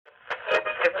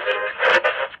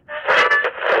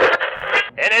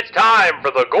time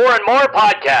for the Gore and More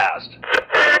podcast.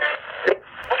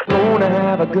 Gonna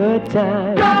have a good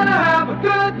time. Gonna have a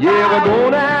good time. Yeah, we're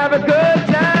gonna have a good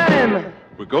time.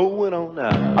 We're going on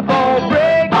now. A ball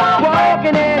break,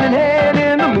 walking hand in hand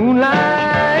in the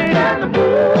moonlight.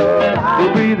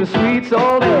 We'll be the sweet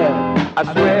soul there. I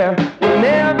swear we'll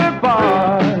never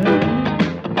part.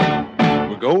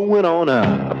 We're going on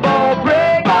now. A ball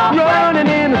break, running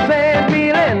in the sand,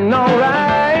 feeling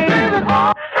alright.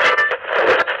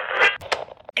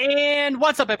 And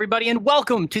what's up, everybody, and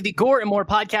welcome to the Gore and More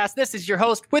podcast. This is your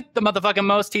host with the motherfucking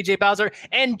most, TJ Bowser,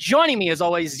 and joining me, as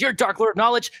always, is your Dark Lord of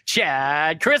Knowledge,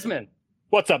 Chad Chrisman.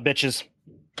 What's up, bitches?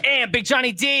 And Big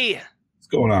Johnny D. What's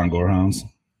going on, Gorehounds?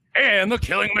 And the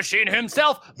Killing Machine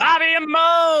himself, Bobby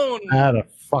Amone. How the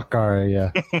fuck are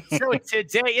you? So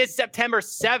today is September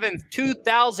 7th,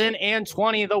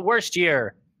 2020, the worst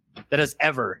year that has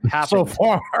ever happened. So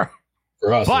far.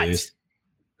 For us, at But least.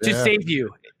 to save you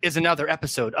is another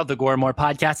episode of the Gore and More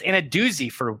podcast and a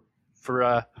doozy for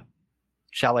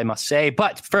shall I must say.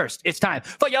 But first, it's time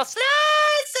for your slice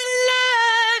of life.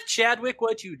 Chadwick,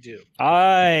 what you do?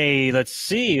 Let's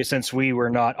see. Since we were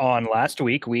not on last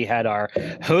week, we had our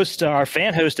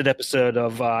fan-hosted episode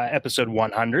of episode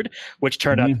 100, which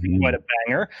turned out to be quite a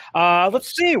banger.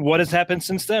 Let's see what has happened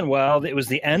since then. Well, it was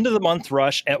the end of the month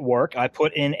rush at work. I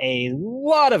put in a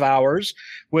lot of hours,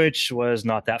 which was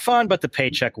not that fun, but the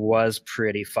paycheck was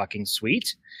pretty fucking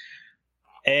sweet.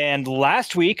 And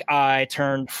last week, I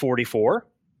turned 44.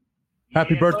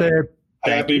 Happy birthday.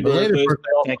 Happy birthday.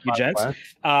 Thank you, gents.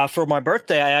 For my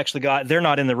birthday, I actually got, they're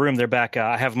not in the room, they're back.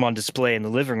 I have them on display in the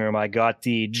living room. I got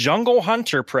the Jungle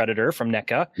Hunter Predator from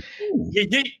NECA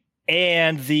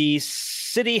and the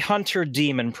City Hunter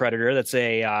Demon Predator. That's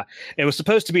it was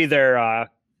supposed to be their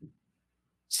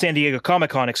San Diego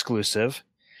Comic-Con exclusive,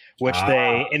 which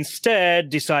they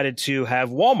instead decided to have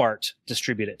Walmart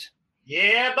distribute it.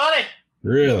 Yeah, buddy.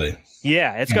 Really?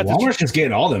 Yeah, it's Man, got Walmart's just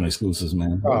getting all them exclusives,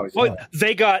 man. Oh, Well,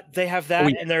 they have that,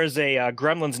 and there's a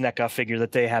Gremlins NECA figure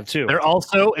that they have too. They're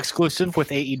also exclusive with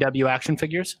AEW action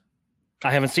figures.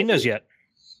 I haven't seen those yet.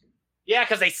 Yeah,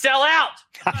 because they sell out.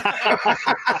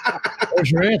 There's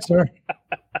your answer.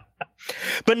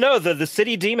 But no, the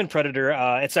City Demon Predator,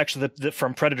 it's actually the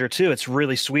from Predator 2. It's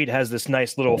really sweet. It has this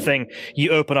nice little thing. You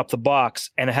open up the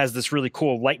box, and it has this really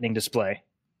cool lightning display.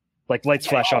 Like lights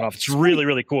flash on off. It's really,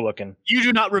 really cool looking. You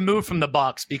do not remove from the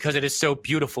box because it is so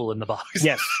beautiful in the box.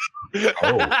 Yes.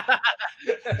 Oh.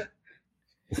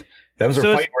 Those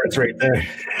are fight words right there.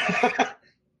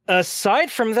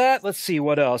 Aside from that, let's see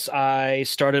what else. I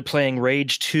started playing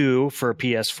Rage 2 for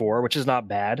PS4, which is not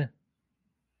bad.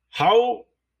 How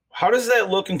does that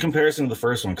look in comparison to the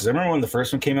first one? Because I remember when the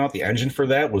first one came out, the engine for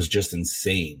that was just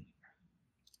insane.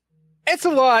 It's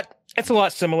a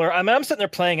lot similar. I mean, I'm sitting there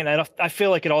playing it, and I feel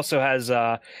like it also has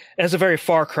a very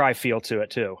Far Cry feel to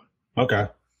it too. Okay.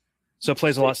 So it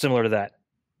plays a lot similar to that.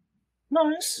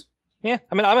 Nice. Yeah,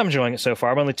 I mean, I'm enjoying it so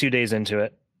far. I'm only 2 days into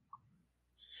it.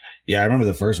 Yeah, I remember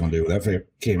the first one, dude. That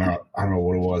came out. I don't know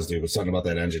what it was, dude, but something about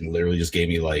that engine literally just gave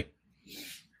me like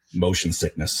motion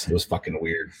sickness. It was fucking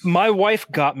weird. My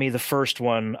wife got me the first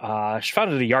one. She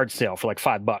found it at a yard sale for like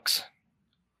 $5.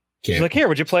 She's like, "Here,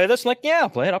 would you play this?" I'm like, "Yeah, I'll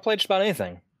play it. I'll play just about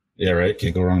anything." Yeah, right.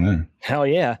 Can't go wrong there. Hell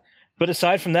yeah. But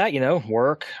aside from that,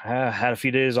 work. Had a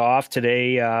few days off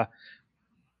today.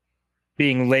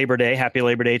 Being Labor Day, happy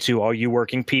Labor Day to all you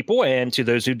working people, and to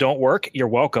those who don't work, you're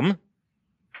welcome.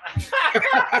 You're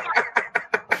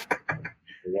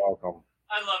welcome.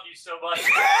 I love you so much.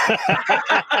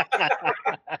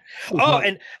 Oh,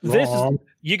 and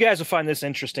you guys will find this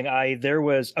interesting.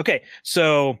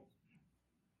 So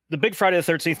the big Friday the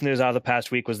 13th news out of the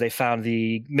past week was they found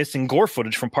the missing Gore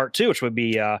footage from part 2, which would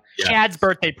be Chad's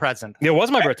birthday present. It was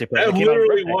my birthday present. That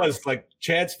literally was like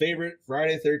Chad's favorite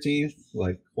Friday 13th.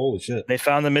 Like, holy shit. They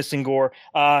found the missing Gore.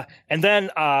 And then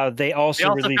they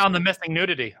also found the missing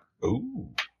nudity. Ooh.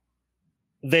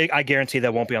 I guarantee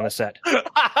that won't be on the set.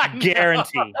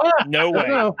 Guarantee. No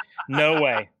way. No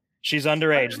way. She's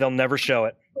underage. They'll never show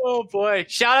it. Oh boy.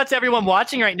 Shout out to everyone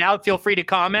watching right now. Feel free to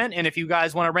comment. And if you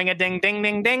guys want to ring a ding, ding,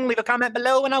 ding, ding, leave a comment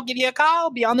below and I'll give you a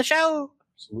call. Be on the show.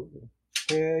 Absolutely.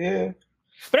 Yeah.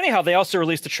 But anyhow, they also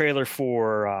released a trailer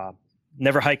for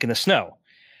Never Hike in the Snow.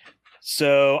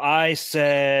 So I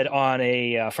said on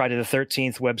a Friday the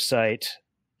 13th website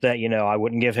that, I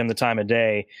wouldn't give him the time of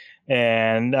day.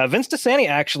 And Vince DeSanti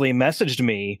actually messaged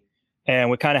me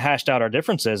and we kind of hashed out our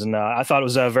differences. And I thought it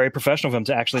was very professional of him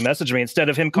to actually message me instead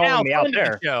of him calling me out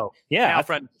there. Yeah.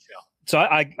 Friend of the show. So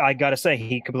I got to say,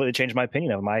 he completely changed my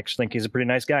opinion of him. I actually think he's a pretty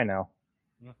nice guy now.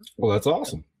 Well, that's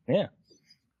awesome. Yeah.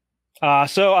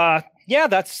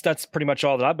 That's pretty much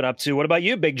all that I've been up to. What about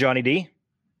you, Big Johnny D?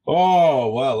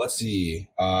 Oh, well, let's see.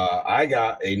 I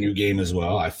got a new game as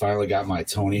well. I finally got my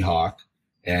Tony Hawk,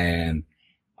 and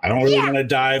I don't really want to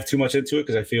dive too much into it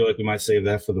because I feel like we might save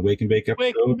that for the Wake and Bake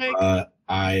episode.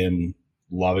 I am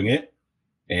loving it.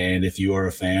 And if you are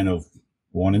a fan of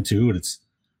 1 and 2, it's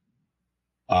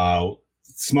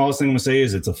smallest thing I'm going to say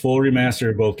is it's a full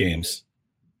remaster of both games.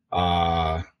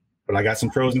 But I got some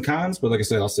pros and cons, but like I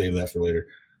said, I'll save that for later.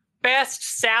 Best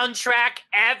soundtrack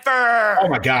ever. Oh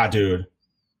my God, dude.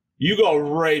 You go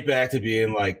right back to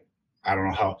being like, I don't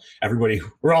know how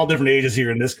we're all different ages here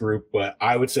in this group, but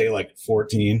I would say like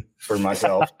 14 for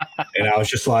myself. And I was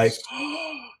just like,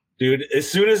 dude, as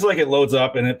soon as like it loads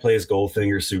up and it plays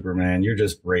Goldfinger Superman, you're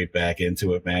just right back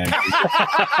into it, man.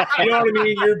 You know what I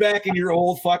mean? You're back in your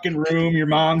old fucking room. Your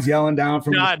mom's yelling down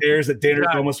from the stairs that dinner's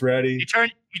almost ready.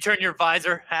 You turn your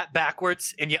visor hat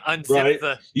backwards and you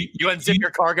unzip you unzip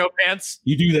your cargo pants.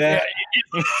 You do that.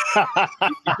 You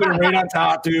put it right on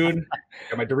top, dude.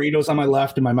 Got my Doritos on my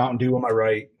left and my Mountain Dew on my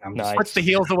right. I'm nice. Puts the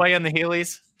heels away on the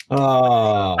Heelys.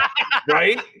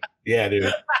 Right? Yeah,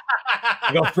 dude.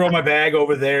 I go throw my bag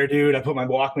over there, dude. I put my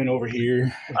Walkman over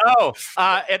here.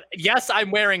 And yes, I'm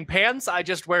wearing pants. I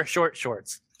just wear short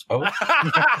shorts. Oh.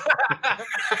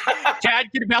 Chad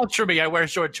can vouch for me. I wear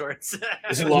short shorts.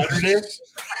 Is it laundry day?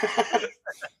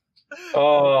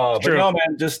 Oh, but no,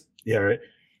 man. Just right.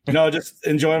 No, just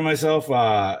enjoying myself.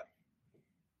 I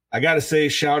got to say,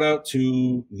 shout out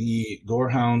to the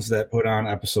Gorehounds that put on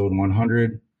episode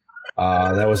 100.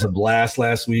 That was a blast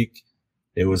last week.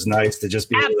 It was nice to just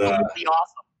be able to, absolutely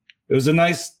awesome. It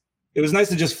was nice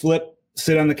to just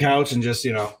sit on the couch and just,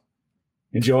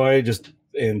 enjoy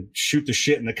and shoot the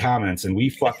shit in the comments. And we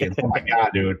fucking, oh my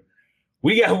God, dude.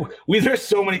 There's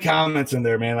so many comments in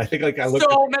there, man. I think I looked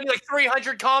so many, like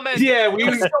 300 comments. Yeah,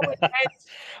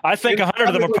 I think 100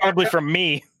 of them are probably from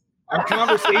me. Our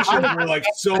conversations were like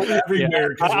so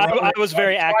everywhere. I was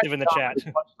very active in the chat.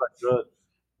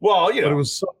 Well, but it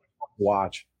was so fun to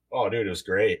watch. Oh, dude, it was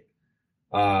great.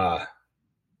 But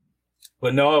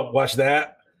no, watch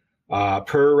that.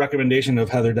 Per recommendation of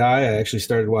Heather Dye, I actually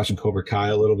started watching Cobra Kai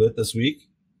a little bit this week.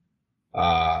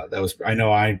 I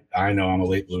know I'm a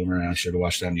late bloomer and I should have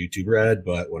watched it on YouTube Red,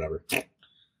 but whatever. Seth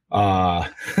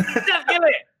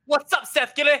Gilly. What's up,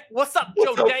 Seth Gilly? What's up,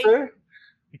 Joe Day?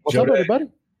 What's up, everybody?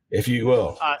 If you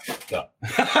will. No.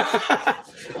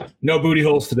 No booty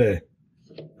holes today.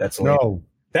 That's late. No.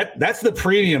 That's the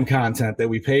premium content that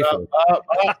we pay for.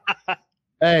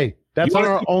 Hey, that's on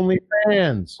our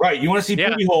OnlyFans. Right. You want to see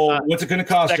booty hole? What's it going to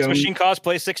cost? Sex Machine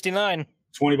Cosplay $69.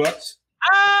 $20.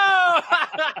 Oh!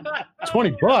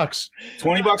 $20.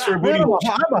 $20 for a booty hole.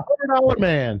 I'm a $100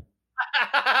 man.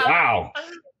 Wow.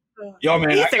 Yo, man,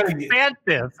 he's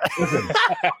expensive. Listen,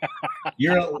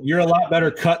 you're a lot better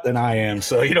cut than I am,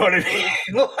 so you know what I mean.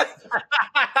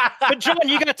 But John,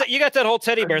 you got that whole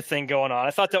teddy bear thing going on. I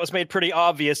thought that was made pretty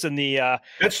obvious in the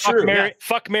that's true.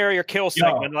 Fuck, marry, or kill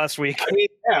segment last week. I mean,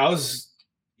 I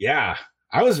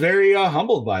was very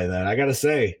humbled by that. I got to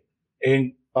say,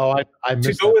 and I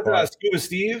missed to go with part. Scuba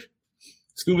Steve.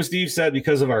 Scuba Steve said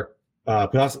because of our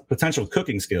potential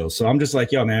cooking skills. So I'm just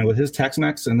like, yo, man, with his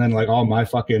Tex-Mex and then like all my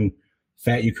fucking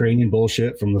fat Ukrainian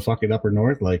bullshit from the fucking upper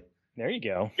north, like there you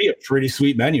go. Be a pretty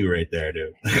sweet menu right there,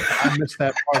 dude. I missed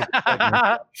that part.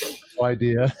 No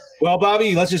idea. Well,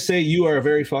 Bobby, let's just say you are a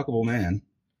very fuckable man.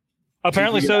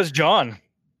 Apparently, so is John.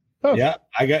 Oh. Yeah,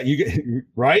 I got you.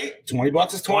 Right,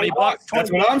 $20 is $20.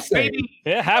 That's what I'm saying.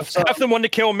 Yeah, half them wanted to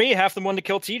kill me, half them wanted to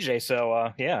kill TJ.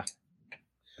 So, yeah.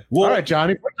 Well, all right,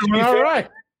 Johnny. All right.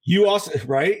 You also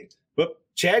right, but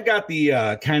Chad got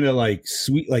the kind of like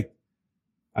sweet, like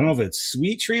I don't know if it's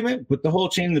sweet treatment, but the whole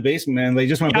chain in the basement, man. They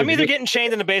just want. I'm either getting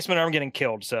chained in the basement or I'm getting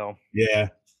killed. So yeah,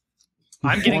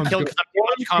 I'm getting killed because I'm too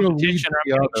much competition. Or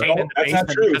I'm getting chained in the basement.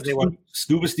 That's not true.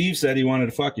 Scuba Steve said he wanted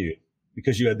to fuck you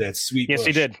because you had that sweet. Yes,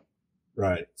 he did.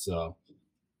 Right. So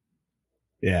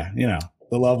yeah,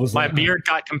 the love was. My beard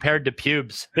got compared to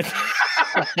pubes.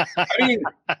 I mean,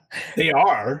 they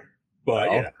are,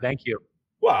 but yeah. Thank you.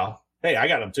 Wow. Hey, I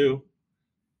got them too.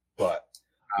 But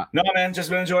no, man,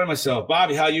 just been enjoying myself.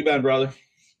 Bobby, how you been, brother?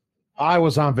 I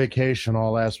was on vacation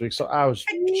all last week, so I was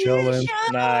chilling.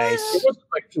 Nice.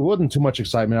 It wasn't too much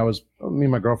excitement. Me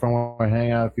and my girlfriend were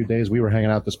hanging out a few days. We were hanging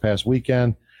out this past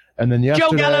weekend, and then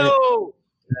yesterday,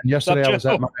 I was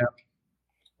at my.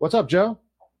 What's up, Joe?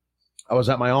 I was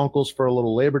at my uncle's for a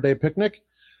little Labor Day picnic,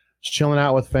 just chilling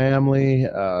out with family,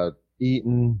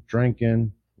 eating,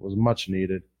 drinking. It was much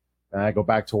needed. And I go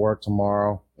back to work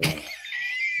tomorrow. I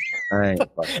ain't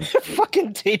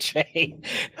fucking TJ.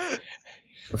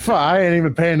 I ain't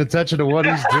even paying attention to what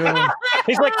he's doing.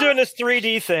 He's like doing this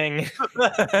 3D thing.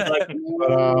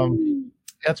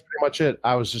 that's pretty much it.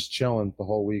 I was just chilling the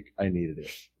whole week. I needed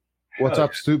it. What's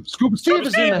up, Scuba Steve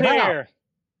is in the house.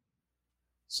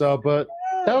 So, but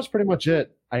that was pretty much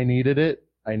it. I needed it.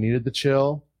 I needed the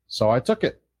chill, so I took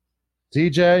it.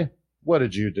 DJ, what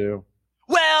did you do?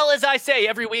 Well, as I say,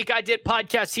 every week I did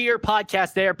podcasts here,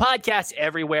 podcasts there, podcasts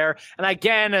everywhere. And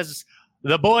again, as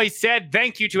the boys said,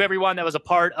 thank you to everyone that was a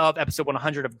part of episode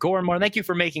 100 of Gore and More. Thank you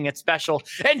for making it special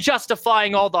and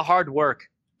justifying all the hard work.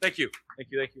 Thank you.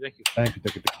 Thank you.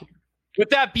 With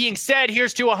that being said,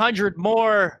 here's to 100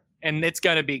 more, and it's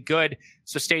going to be good.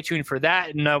 So stay tuned for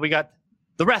that. And we got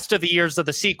the rest of the years of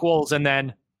the sequels, and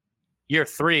then year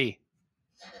 3.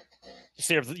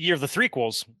 Year of the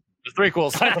threequels. The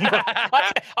threequels.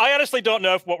 I honestly don't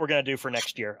know what we're going to do for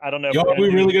next year. I don't know. Are we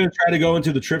really going to try to go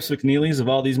into the Trips McNeelys of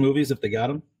all these movies if they got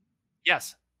them?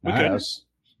 Yes. We could.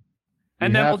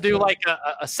 And then we'll do like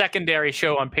a secondary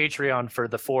show on Patreon for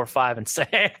the 4, 5, and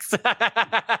 6.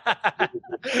 I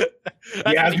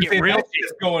was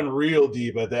just going real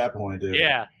deep at that point, dude.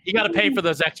 Yeah, you got to pay for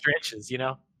those extra inches, you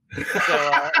know.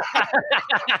 So,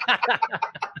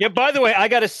 yeah. By the way, I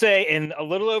got to say, in a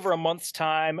little over a month's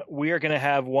time, we are going to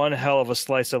have one hell of a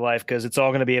slice of life because it's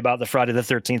all going to be about the Friday the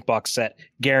 13th box set,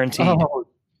 guaranteed. Oh,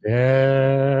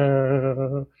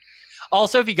 yeah.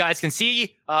 Also, if you guys can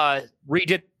see,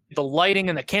 redid the lighting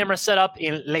and the camera setup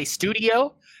in Le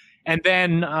Studio, and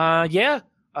then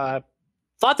thought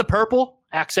the purple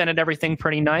accented everything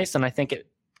pretty nice, and I think it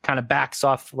kind of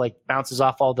bounces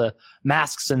off all the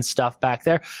masks and stuff back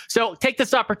there. So take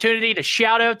this opportunity to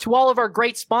shout out to all of our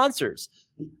great sponsors.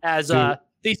 As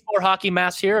these 4 hockey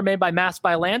masks here are made by Mask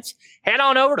by Lance. Head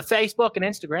on over to Facebook and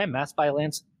Instagram, Mask by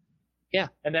Lance. Yeah.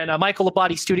 And then Michael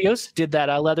Labate Studios did that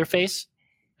Leatherface.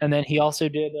 And then he also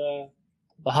did the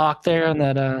Hawk there and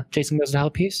that Jason Goes to Hell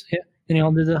piece. Yeah. And he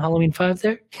all did the Halloween 5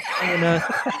 there. And,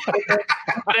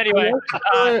 but anyway,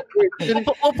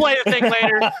 we'll play the thing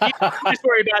later. Just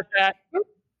worry about that.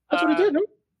 That's what he did, no?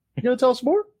 You going to tell us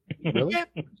more? Really?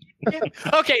 Yeah.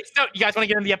 Okay, so you guys want to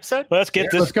get into the episode? Let's get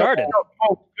this started.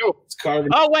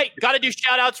 Oh, wait. Got to do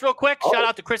shout-outs real quick. Shout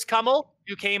out to Chris Kummel,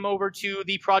 who came over to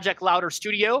the Project Louder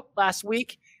studio last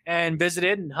week and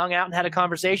visited and hung out and had a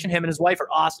conversation. Him and his wife are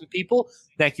awesome people.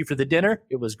 Thank you for the dinner.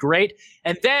 It was great.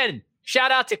 And then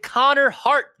shout out to Connor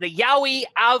Hart, the Yowie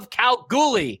of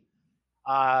Kalgoorlie.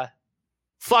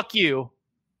 Fuck you,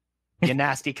 you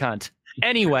nasty cunt.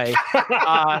 Anyway,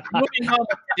 moving on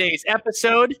to today's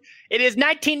episode. It is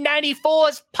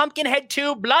 1994's Pumpkinhead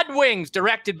 2 Blood Wings,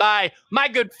 directed by my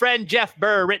good friend Jeff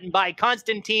Burr, written by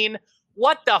Constantine.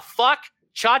 What the fuck?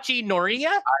 Chachi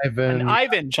Noria?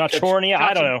 Ivan Chachornia?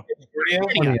 I don't know.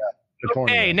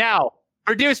 Okay, now,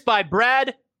 produced by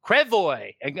Brad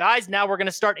Crevoy. And guys, now we're going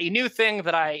to start a new thing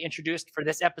that I introduced for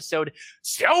this episode.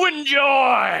 So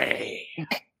enjoy!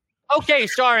 Okay,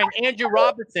 starring Andrew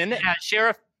Robertson as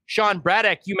Sheriff Sean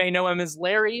Braddock. You may know him as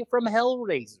Larry from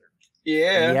Hellraiser.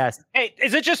 Yeah. Yes. Hey,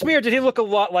 is it just me or did he look a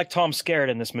lot like Tom Skerritt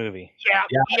in this movie?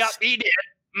 Yep, he did.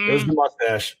 It was the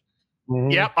mustache.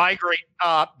 Mm-hmm. Yep, I agree.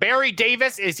 Barry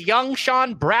Davis is young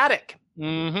Sean Braddock.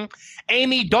 Mm-hmm.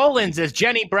 Amy Dolans is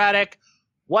Jenny Braddock.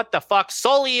 What the fuck?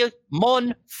 Soleil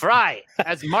Mon Fry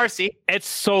as Marcy. It's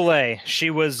Soleil. She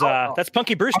was, that's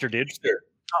Punky Brewster, dude.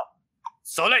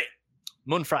 Soleil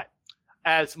Mon Fry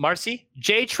as Marcy.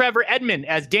 J. Trevor Edmond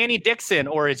as Danny Dixon,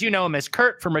 or as you know him as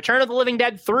Kurt from Return of the Living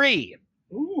Dead 3.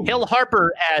 Ooh. Hill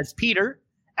Harper as Peter.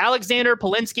 Alexander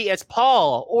Polinsky as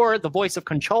Paul, or the voice of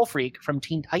Control Freak from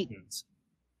Teen Titans.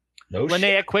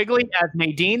 Linnea Quigley as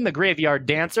Nadine, the Graveyard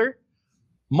Dancer.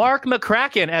 Mark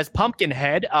McCracken as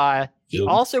Pumpkinhead. He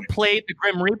also played the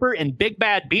Grim Reaper in Big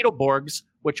Bad Beetleborgs,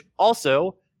 which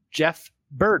also Jeff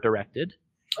Burr directed.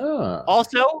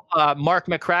 Also, Mark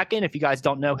McCracken, if you guys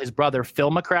don't know, his brother Phil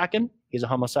McCracken, he's a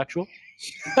homosexual.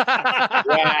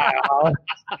 Wow.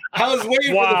 I was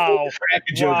waiting for the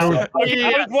McCracken joke. Wow.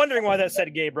 I was wondering why that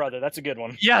said gay brother. That's a good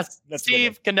one. Yes. That's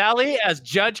Steve Canali as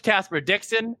Judge Casper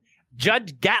Dixon.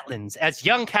 Judge Gatlins as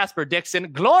young Casper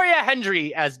Dixon. Gloria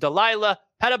Hendry as Delilah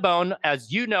Pettibone,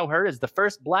 as you know her, as the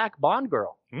first black Bond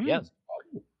girl. Yes.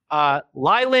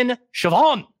 Lylan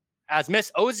Chavon as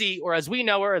Miss Ozzy, or as we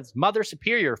know her as Mother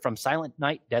Superior from Silent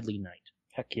Night, Deadly Night.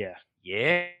 Heck yeah.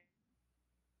 Yeah.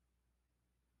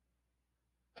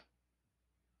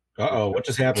 Uh-oh, what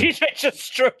just happened? TJ just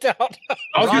stroked out.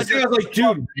 I was like,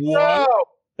 dude, what?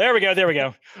 There we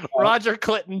go. Roger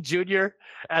Clinton Jr.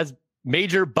 as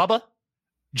Major Bubba.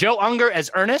 Joe Unger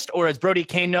as Ernest, or as Brody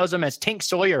Kane knows him as Tink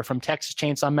Sawyer from Texas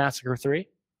Chainsaw Massacre 3.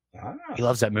 He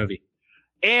loves that movie.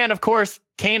 And, of course,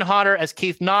 Kane Hodder as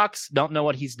Keith Knox. Don't know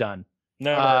what he's done.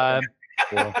 No.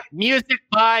 Music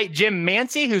by Jim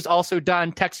Mancy, who's also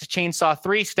done Texas Chainsaw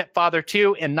 3, Stepfather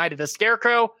 2, and Night of the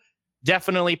Scarecrow.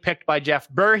 Definitely picked by Jeff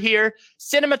Burr here.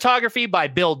 Cinematography by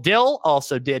Bill Dill,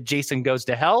 also did Jason Goes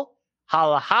to Hell.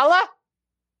 Holla Holla.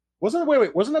 Wasn't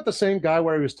that the same guy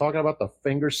where he was talking about the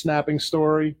finger snapping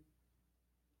story?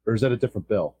 Or is that a different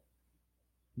Bill?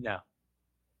 No.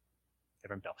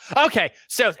 Different Bill. Okay,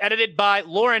 so it's edited by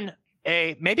Lauren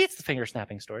maybe it's the finger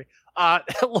snapping story.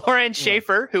 Lauren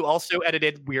Schaefer, who also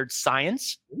edited Weird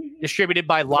Science, distributed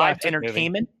by Live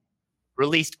Entertainment.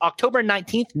 Released October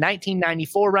 19th,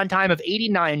 1994. Runtime of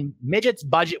 89 midgets.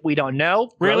 Budget we don't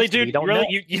know. Really, Roast, dude? we don't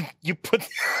Really? know. You put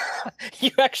you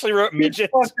actually wrote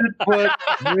midgets.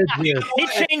 He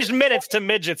changed minutes to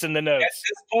midgets in the notes. At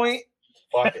this point,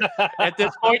 fuck it. At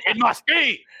this point, it must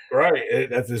be. Right.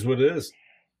 That's just what it is.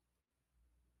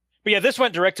 But yeah, this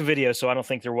went direct to video, so I don't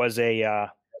think there was a.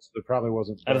 There probably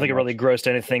wasn't. I don't think it really grossed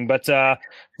anything, but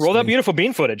roll that beautiful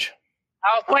bean footage.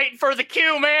 I was waiting for the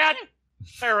cue, man.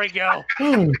 There we go.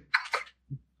 Here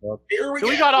Do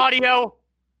we got audio?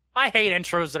 I hate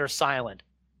intros that are silent.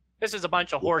 This is a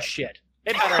bunch of horse shit.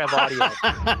 They better have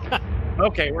audio.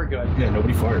 Okay, we're good. Yeah,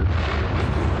 nobody fired.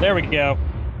 There we go.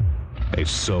 A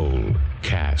soul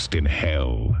cast in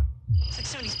hell. Looks like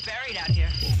somebody's buried out here.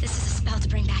 This is a spell to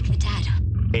bring back the dead.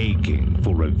 Aching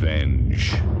for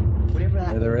revenge. Whatever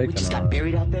Yeah, they're we aching, just all got right.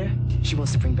 buried out there, she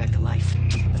wants to bring back to life.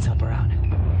 Let's help her out.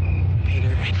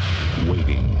 Peter.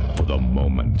 Waiting for the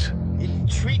moment.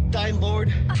 Entreat thy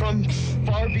lord from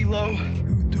far below.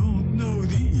 You don't know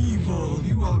the evil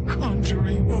you are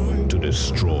conjuring, boy. To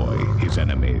destroy his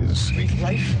enemies. Breathe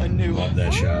life anew. Love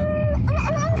that shot.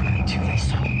 To thy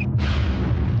soul.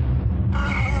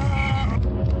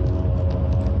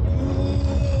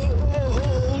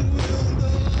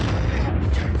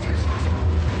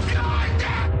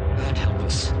 God help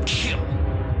us. Kill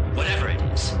whatever it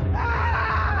is. Ain't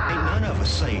none of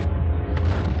us safe.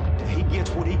 He gets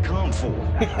what he come for.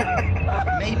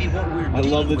 Maybe what we're I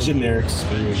love the dealing with generic is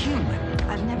scream. Human.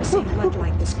 I've never seen blood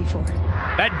like this before.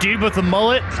 That dude with the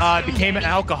mullet became an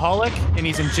alcoholic, and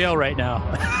he's in jail right now.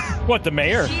 What, the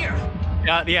mayor?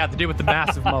 Yeah, the dude with the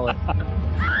massive mullet.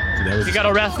 That was He got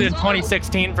arrested in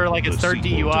 2016 for like his The third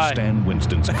sequel to DUI. Stan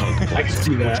Winston's cult I can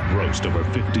see which that. grossed over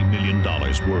 $50 million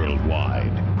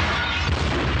worldwide.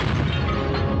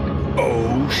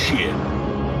 Oh shit.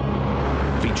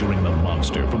 Featuring the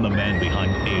monster from the man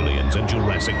behind Aliens and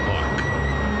Jurassic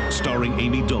Park. Starring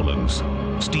Amy Dolenz,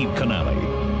 Steve Canale,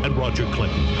 and Roger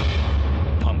Clinton.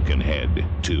 Pumpkinhead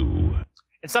 2.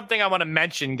 And something I want to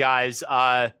mention, guys,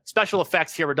 special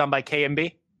effects here were done by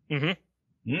KMB.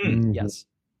 Mm. Yes.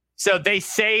 So they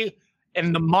say,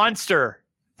 and the monster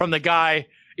from the guy,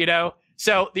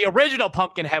 so the original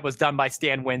Pumpkinhead was done by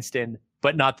Stan Winston,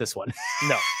 but not this one.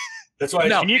 No. That's why.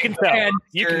 No. And you can tell. And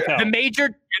You can tell. the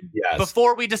major, Yes.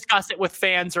 before we discuss it with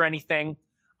fans or anything,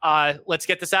 let's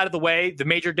get this out of the way. The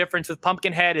major difference with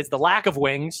Pumpkinhead is the lack of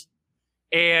wings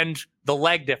and the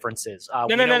leg differences. No.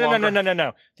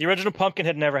 The original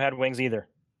Pumpkinhead never had wings either.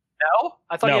 No?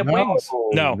 I thought No. he had wings.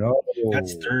 No.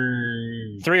 That's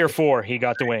 3. 3 or 4, he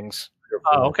got the wings.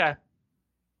 Oh, okay.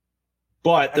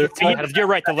 But they're You're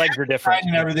right, the legs are different.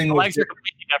 and everything. The Was legs are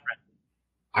completely different.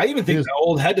 I even think the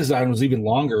old head design was even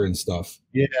longer and stuff.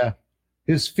 Yeah.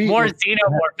 His feet. More were-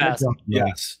 xenomorph-esque.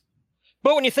 Yes.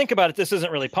 But when you think about it, this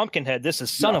isn't really Pumpkinhead. This is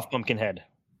Son of Pumpkinhead,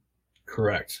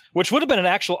 Correct. which would have been an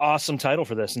actual awesome title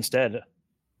for this instead.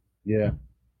 Yeah.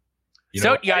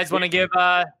 So you guys want to give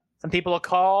some people a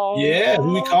call? Yeah,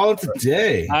 who we calling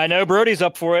today? I know Brody's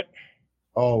up for it.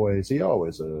 Always. He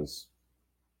always is.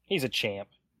 He's a champ.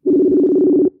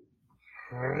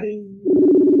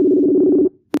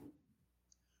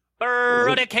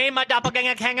 Brody came, a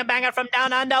doppelganger, banger from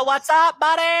down under. What's up,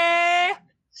 buddy?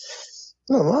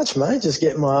 Not much, mate. Just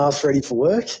getting my ass ready for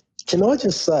work. Can I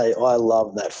just say I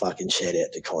love that fucking shout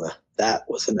out to Connor. That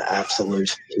was an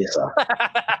absolute kisser.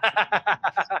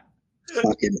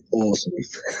 Fucking awesome.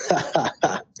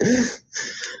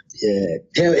 Yeah.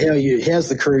 How are you? How's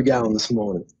the crew going this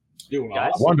morning? Doing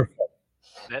Guys? awesome. Wonderful.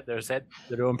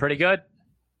 They're doing pretty good.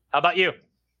 How about you?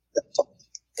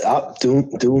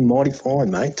 Doing mighty fine,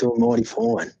 mate. Doing mighty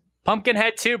fine.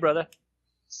 Pumpkinhead 2, brother.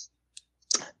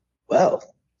 Well,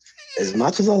 as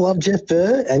much as I love Jeff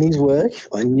Burr and his work,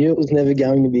 I knew it was never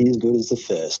going to be as good as the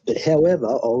first. But however,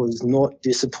 I was not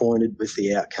disappointed with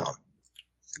the outcome.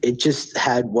 It just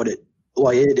had what it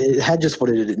had just what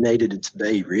it needed it to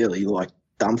be, really. Like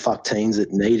dumbfuck teens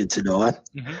that needed to die.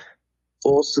 Mm-hmm.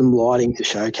 Awesome lighting to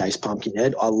showcase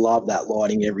Pumpkinhead. I love that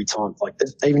lighting every time. Like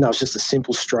even though it's just a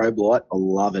simple strobe light, I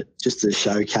love it just to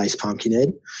showcase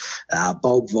Pumpkinhead.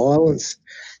 Bold violence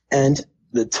and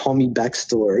the Tommy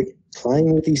backstory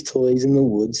playing with his toys in the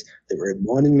woods that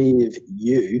reminded me of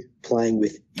you playing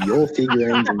with your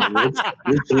figurines in the woods.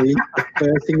 Literally, the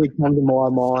first thing that come to my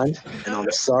mind, and I'm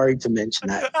sorry to mention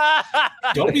that.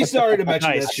 Don't be sorry to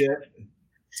mention that shit.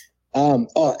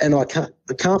 And I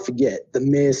can't forget the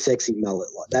mayor's sexy mullet.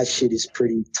 Like that shit is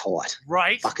pretty tight.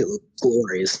 Right. Fuck, it looked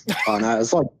glorious. I know.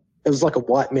 It was like a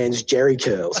white man's Jerry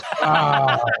curls.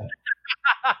 That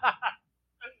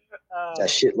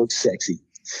shit looks sexy.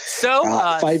 So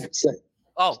favorite scene.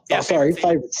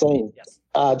 Favorite scene. Yes.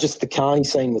 Just the Carney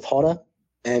scene with Hodder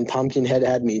and Pumpkinhead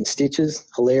had me in stitches.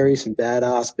 Hilarious and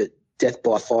badass, but death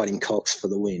by fighting cocks for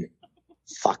the win.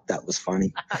 Fuck, that was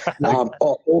funny.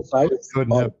 Also, I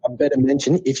better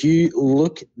mention, if you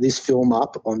look this film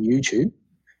up on YouTube,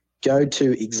 go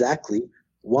to exactly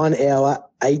 1 hour,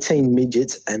 18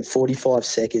 midgets and 45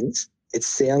 seconds. It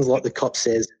sounds like the cop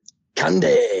says,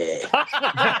 Kunde.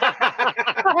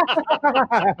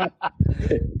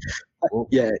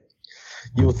 Yeah.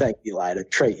 You'll thank me later.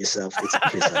 Treat yourself. It's a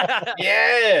pisser.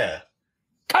 Yeah.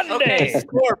 Kunde. Okay,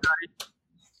 score, buddy.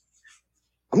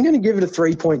 I'm going to give it a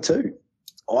 3.2.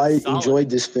 I enjoyed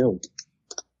this film.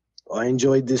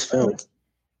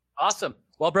 Awesome.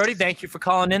 Well, Brody, thank you for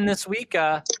calling in this week.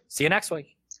 See you next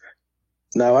week.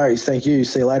 No worries. Thank you.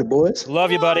 See you later, boys.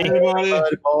 Love you, buddy.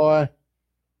 Boy.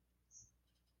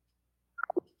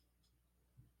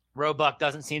 Roebuck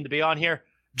doesn't seem to be on here.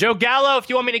 Joe Gallo, if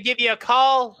you want me to give you a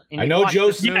call. I know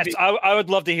Joe's. Yes, I would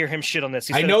love to hear him shit on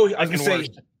this. I know. I was gonna say.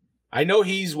 I know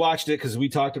he's watched it because we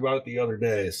talked about it the other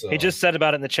day. So he just said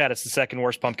about it in the chat. It's the second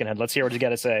worst Pumpkinhead. Let's hear what he's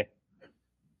got to say.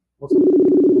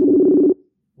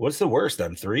 What's the worst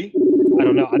then? 3? I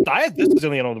don't know. This is the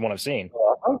only one I've seen.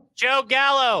 Joe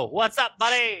Gallo, what's up,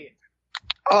 buddy?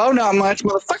 Oh, not much,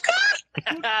 motherfucker.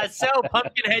 So,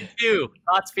 Pumpkinhead 2,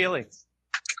 thoughts, feelings?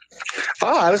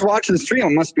 Oh, I was watching the stream. I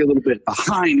must be a little bit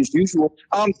behind as usual.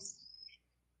 You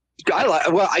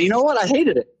know what? I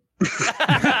hated it.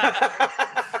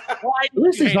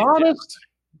 This is honest.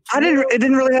 It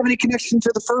didn't really have any connection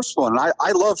to the first one.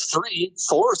 I love 3.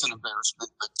 4 is an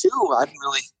embarrassment, but 2, I didn't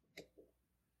really.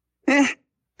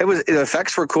 The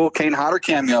effects were cool. Kane Hodder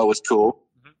cameo was cool.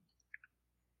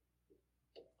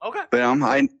 Okay. But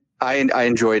I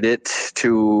enjoyed it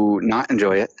to not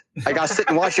enjoy it. I got to sit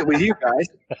and watch it with you guys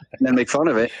and then make fun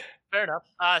of it. Fair enough.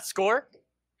 Score?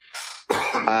 2.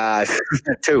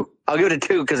 I'll give it a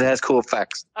 2 because it has cool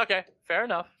effects. Okay, fair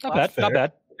enough. Not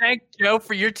bad. Thank you, Joe,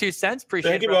 for your 2 cents. Appreciate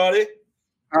it. Thank you, buddy.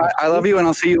 All right, I love you, and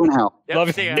I'll see you in hell. Yep, love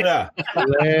you. see ya. Yeah.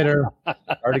 Later.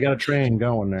 Already got a train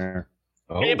going there.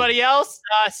 Oh. Anybody else?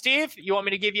 Steve, you want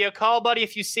me to give you a call, buddy,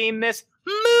 if you've seen this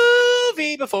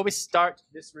movie before we start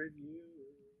this review?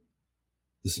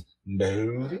 This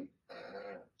movie?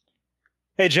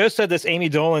 Hey, Joe said this Amy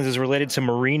Dolenz is related to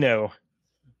Marino.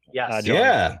 Yes.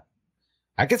 Yeah.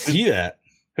 I could see that.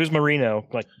 Who's Marino?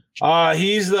 Like,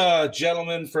 he's the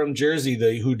gentleman from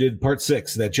Jersey who did part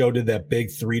 6 that Joe did that big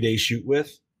 3-day shoot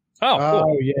with. Oh,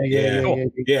 cool.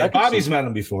 Yeah. Bobby's met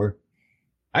him before.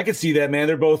 I could see that, man.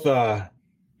 They're both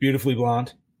beautifully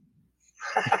blonde.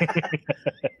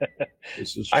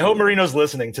 I hope Marino's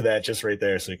listening to that just right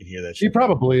there so he can hear that shit. He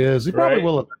probably is. He probably Right?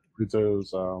 will too.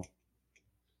 So.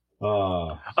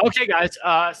 Okay, guys.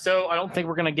 So I don't think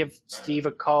we're gonna give Steve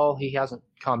a call. He hasn't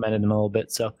commented in a little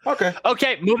bit. So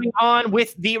okay. Moving on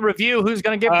with the review. Who's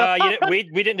gonna give? We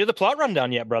didn't do the plot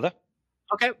rundown yet, brother.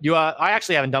 Okay. I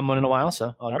actually haven't done one in a while,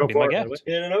 so I'll Go be for my it.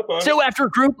 guest. So after a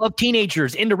group of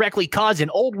teenagers indirectly cause an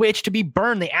old witch to be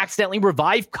burned, they accidentally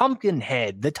revive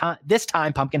Pumpkinhead. This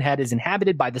time, Pumpkinhead is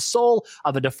inhabited by the soul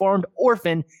of a deformed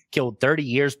orphan killed 30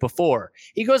 years before.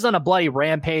 He goes on a bloody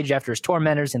rampage after his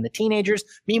tormentors and the teenagers.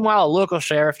 Meanwhile, a local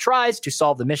sheriff tries to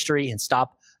solve the mystery and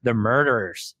stop the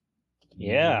murderers.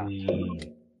 Yeah.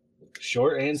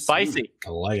 Short and spicy. Sweet. I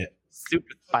like it.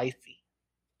 Super spicy.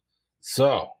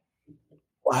 So,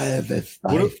 I think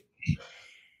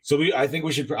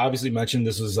we should obviously mention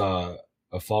this is a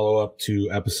follow-up to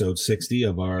episode 60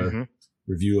 of our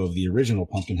review of the original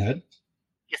Pumpkinhead.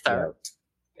 Yes, sir.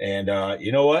 And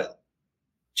you know what?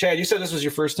 Chad, you said this was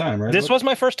your first time, right? This was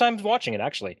my first time watching it,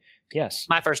 actually. Yes.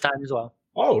 My first time as well.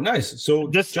 Oh, nice.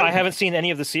 So I haven't seen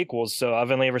any of the sequels, so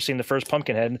I've only ever seen the first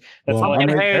Pumpkinhead. That's all I can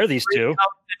compare these two.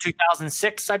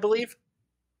 2006, I believe.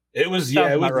 It was,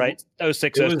 it was right.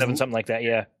 06, 07, something like that,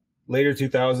 yeah. Later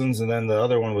 2000s, and then the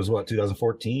other one was what,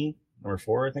 2014? Number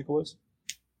 4, I think it was.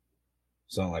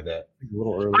 Something like that. A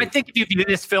little early. I think if you view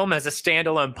this film as a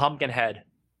standalone Pumpkinhead,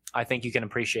 I think you can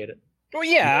appreciate it. Well,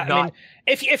 yeah. I mean,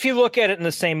 if you look at it in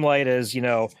the same light as,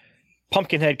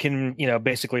 Pumpkinhead can,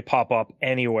 basically pop up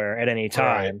anywhere at any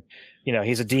time. Right.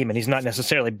 He's a demon. He's not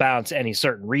necessarily bound to any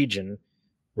certain region.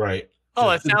 Right. Oh,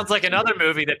 it sounds like another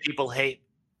movie that people hate.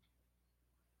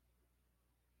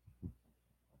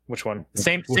 Which one?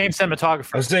 Same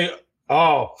cinematographer. I was saying,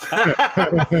 I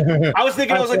was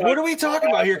thinking, I was like, what are we talking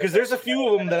about here? Because there's a few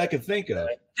of them that I could think of.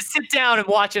 Just sit down and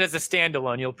watch it as a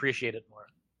standalone. You'll appreciate it more.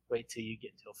 Wait till you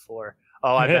get till 4.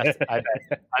 Oh, I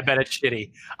bet it's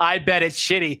shitty. I bet it's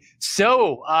shitty.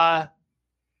 So,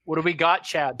 what do we got,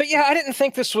 Chad? But yeah, I didn't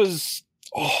think this was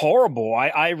horrible.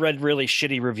 I read really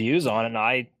shitty reviews on it, and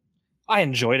I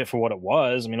enjoyed it for what it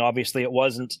was. I mean, obviously, it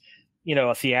wasn't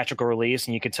a theatrical release,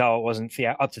 and you could tell it wasn't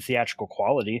up to theatrical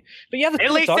quality. But yeah,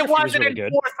 at least it wasn't in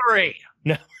 4:3.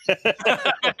 No,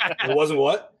 it wasn't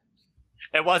what?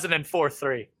 It wasn't in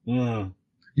 4:3.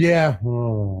 Yeah,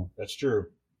 that's true.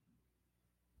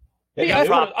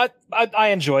 Yeah, I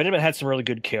enjoyed it. It had some really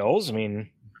good kills. I mean,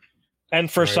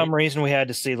 and for some reason, we had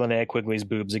to see Linnea Quigley's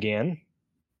boobs again.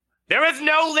 There is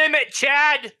no limit,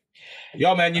 Chad.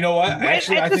 Yo, man, you know what?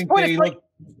 Actually, I think they look.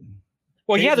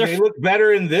 Well, they look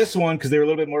better in this one because they were a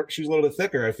little bit more. She was a little bit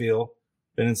thicker, I feel,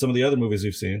 than in some of the other movies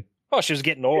we've seen. Oh, she was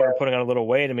getting older and putting on a little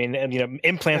weight. I mean,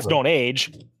 implants don't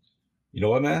age. You know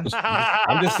what, man?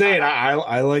 I'm just saying.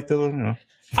 I like the.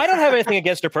 I don't have anything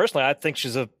against her personally. I think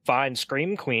she's a fine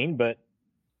scream queen, but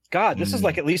God, this is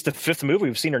like at least the 5th movie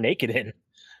we've seen her naked in.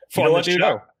 You know what, dude?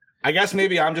 I guess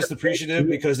maybe I'm just appreciative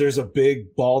because there's a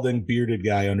big balding bearded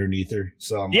guy underneath her.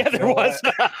 So there was.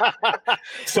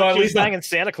 So at least banging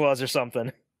Santa Claus or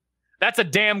something. That's a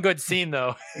damn good scene,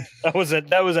 though. That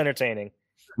was entertaining.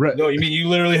 No, you mean you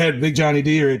literally had Big Johnny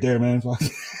D right there, man.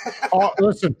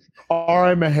 Listen,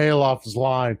 R.I. Mihailov's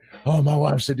line. Oh, my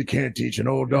wife said you can't teach an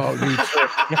old dog.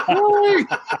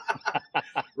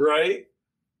 Right?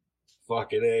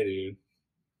 Fucking A, dude.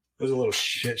 It was a little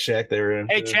shit shack they were in.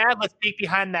 Hey, Chad, let's peek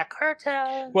behind that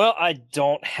curtain. Well, I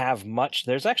don't have much.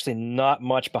 There's actually not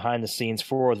much behind the scenes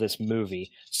for this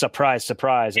movie. Surprise,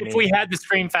 surprise. If we had the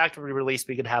Scream Factory release,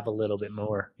 we could have a little bit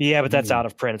more. Yeah, but that's out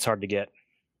of print. It's hard to get.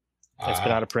 It's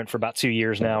been out of print for about 2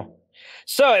 years now.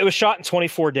 So it was shot in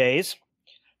 24 days.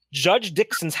 Judge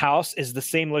Dixon's house is the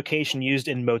same location used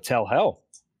in Motel Hell.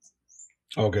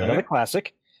 Okay. Another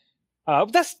classic.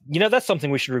 That's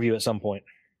something we should review at some point.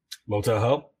 Motel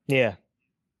Hell? Yeah.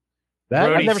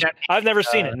 I've never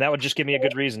seen it, and that would just give me a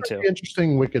good reason to.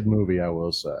 Interesting, wicked movie, I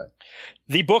will say.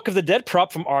 The Book of the Dead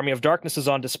prop from Army of Darkness is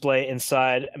on display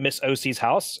inside Miss O.C.'s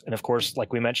house. And of course,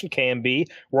 like we mentioned, KMB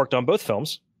worked on both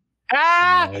films.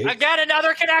 Nice. I got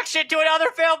another connection to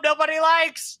another film nobody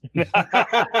likes.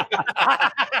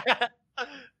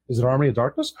 Is it Army of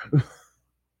Darkness?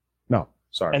 No,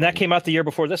 sorry. And that came out the year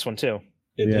before this one, too.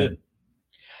 It did.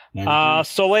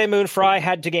 Soleil Moon Frye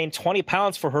had to gain 20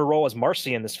 pounds for her role as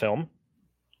Marcy in this film.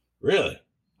 Really?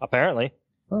 Apparently.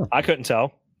 Huh. I couldn't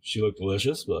tell. She looked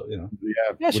delicious, but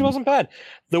Yeah, she wasn't bad.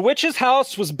 The witch's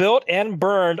house was built and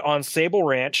burned on Sable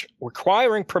Ranch,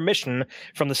 requiring permission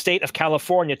from the state of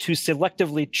California to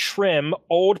selectively trim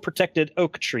old protected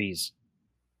oak trees.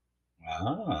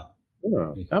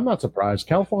 I'm not surprised.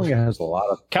 California has a lot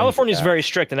of. California is very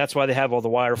strict, and that's why they have all the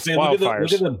wildfires.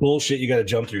 Look at the bullshit you got to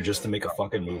jump through just to make a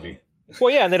fucking movie.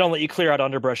 Well, yeah, and they don't let you clear out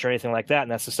underbrush or anything like that,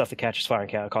 and that's the stuff that catches fire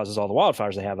and causes all the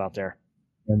wildfires they have out there.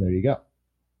 And there you go.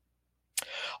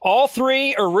 All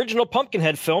 3 original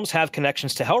Pumpkinhead films have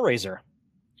connections to Hellraiser.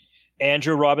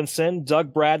 Andrew Robinson,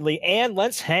 Doug Bradley, and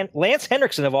Lance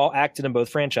Henriksen have all acted in both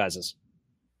franchises.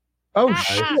 Oh,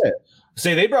 shit.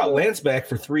 Say they brought Lance back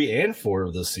for 3 and 4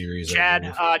 of the series. Chad, do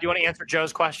you want to answer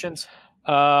Joe's questions?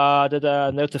 Did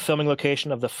note the filming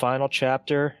location of the final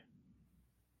chapter?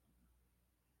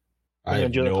 I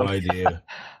have no idea.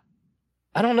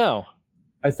 I don't know.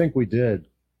 I think we did.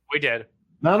 We did.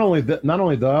 Not only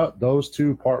those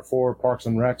 2, Part 4, Parks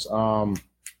and Recs,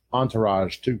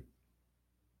 Entourage too.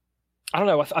 I don't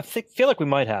know. I feel like we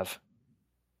might have.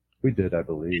 We did, I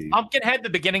believe. Pumpkinhead, the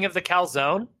beginning of the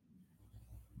calzone.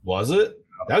 Was it?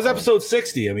 That was episode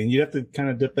 60. I mean, you have to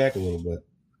kind of dip back a little bit.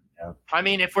 Yeah. I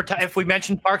mean, if we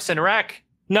mentioned Parks and Rec.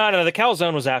 No, the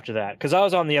calzone was after that because I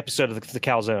was on the episode of the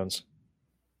calzones,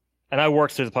 and I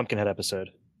worked through the Pumpkinhead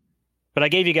episode. But I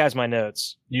gave you guys my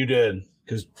notes. You did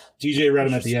because TJ read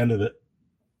them at the end of it.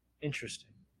 Interesting.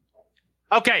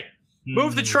 Okay.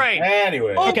 Move the train.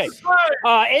 Anyway. Okay.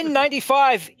 In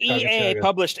 95, EA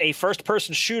published a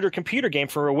first-person shooter computer game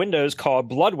for Windows called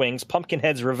Bloodwings: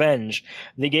 Pumpkinhead's Revenge.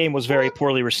 The game was very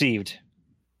poorly received.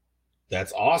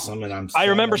 That's awesome, and I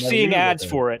remember seeing ads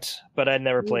for it, but I'd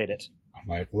never played it. I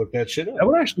might look that shit up. That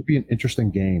would actually be an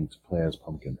interesting game to play as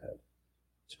Pumpkinhead.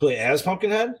 To play as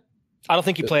Pumpkinhead? I don't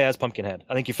think you play as Pumpkinhead.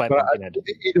 I think you fight Pumpkinhead.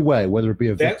 Either way, whether it be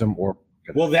a victim or...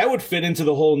 Well, that would fit into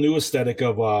the whole new aesthetic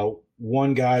of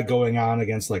one guy going on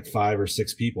against like 5 or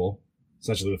 6 people.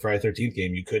 essentially the Friday 13th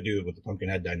game, you could do it with the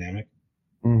Pumpkinhead dynamic.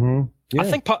 Mm-hmm.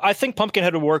 Yeah. I think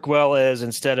Pumpkinhead would work well as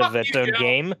instead of its own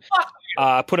game,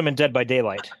 put him in Dead by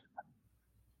Daylight.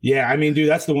 Yeah, I mean, dude,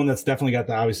 that's the one that's definitely got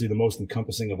obviously the most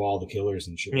encompassing of all the killers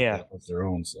and shit. Yeah, like that's their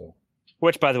own. So,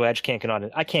 which, by the way, I just can't get on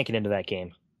it. I can't get into that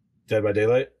game. Dead by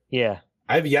Daylight. Yeah,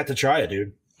 I've yet to try it,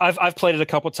 dude. I've played it a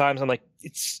couple times. I'm like,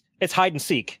 it's hide and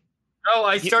seek. Oh,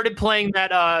 I started playing that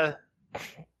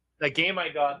game I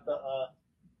got,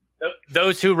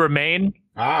 Those Who Remain.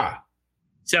 Ah.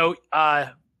 So,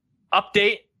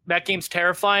 update, that game's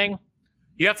terrifying.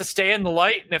 You have to stay in the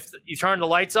light, and if you turn the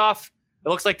lights off, it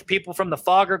looks like the people from the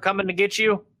fog are coming to get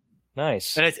you.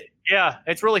 Nice. And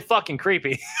it's really fucking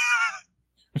creepy.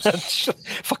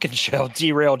 Fucking show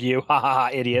derailed you. Ha ha,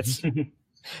 idiots.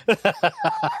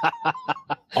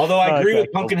 Although I agree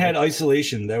with Pumpkinhead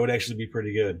Isolation, that would actually be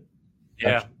pretty good.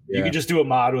 Yeah. You could just do a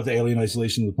mod with Alien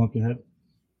Isolation with Pumpkinhead.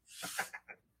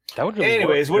 That would really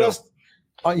Anyways, work. What else?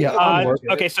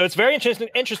 Okay, so it's very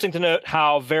interesting to note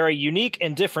how very unique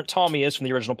and different Tommy is from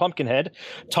the original Pumpkinhead.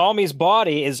 Tommy's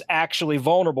body is actually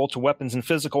vulnerable to weapons and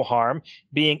physical harm,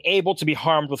 being able to be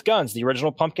harmed with guns. The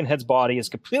original Pumpkinhead's body is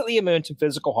completely immune to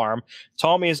physical harm.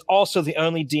 Tommy is also the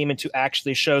only demon to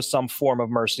actually show some form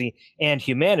of mercy and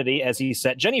humanity, as he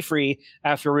set Jenny free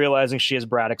after realizing she is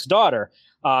Braddock's daughter.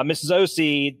 Mrs.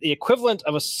 Osei, the equivalent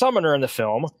of a summoner in the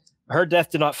film. Her death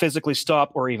did not physically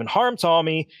stop or even harm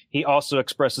Tommy. He also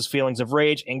expresses feelings of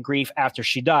rage and grief after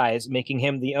she dies, making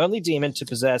him the only demon to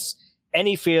possess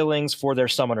any feelings for their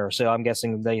summoner. So I'm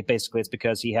guessing basically it's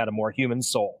because he had a more human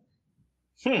soul.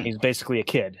 He's basically a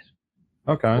kid.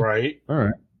 Okay. Right. All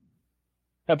right.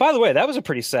 By the way, that was a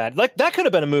pretty sad. Like that could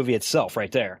have been a movie itself,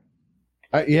 right there.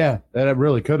 Yeah, that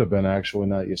really could have been actually.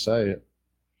 Now that you say it.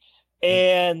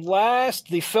 And last,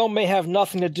 the film may have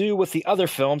nothing to do with the other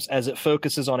films as it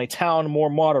focuses on a town more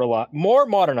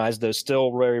modernized, though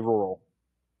still very rural.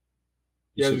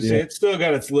 Yeah, it's still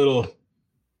got its little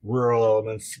rural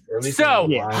elements. Or at least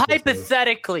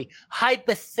hypothetically,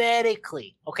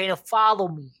 okay, now follow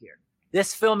me here.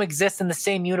 This film exists in the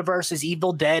same universe as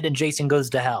Evil Dead and Jason Goes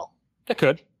to Hell. It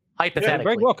could. Hypothetically. Yeah,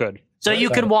 very well could. So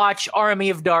you can watch Army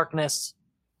of Darkness,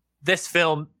 this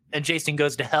film, and Jason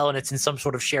Goes to Hell, and it's in some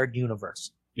sort of shared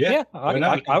universe. Yeah,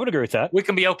 I would agree with that. We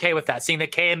can be okay with that. Seeing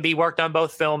that KMB worked on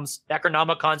both films,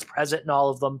 Necronomicon's present in all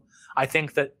of them. I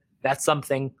think that's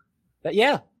something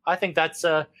that, I think that's,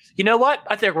 you know what?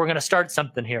 I think we're going to start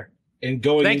something here. And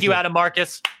Thank you, Adam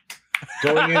Marcus.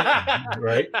 Going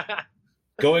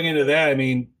into that, I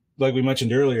mean, like we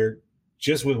mentioned earlier,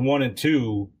 just with 1 and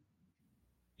 2,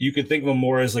 you could think of them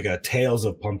more as like a Tales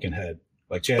of Pumpkinhead.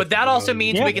 But that also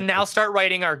means we can now start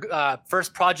writing our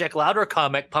first Project Louder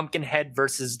comic, Pumpkinhead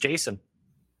versus Jason.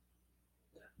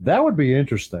 That would be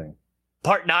interesting.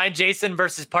 Part 9, Jason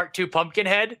versus Part 2,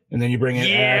 Pumpkinhead. And then you bring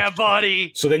in Ash.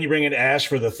 Buddy. So then you bring in Ash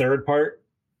for the third part?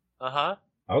 Uh-huh.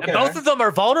 Okay. And both of them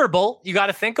are vulnerable. You got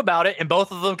to think about it. And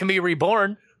both of them can be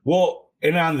reborn. Well,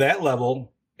 and on that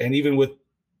level, and even with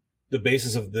the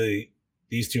basis of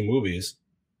these two movies,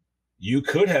 you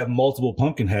could have multiple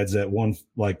Pumpkinheads at one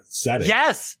setting.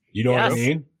 Yes. You know what I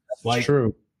mean? That's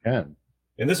true. Yeah.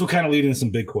 And this will kind of lead into some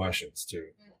big questions too.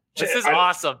 This is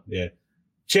awesome. Yeah.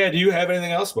 Chad, do you have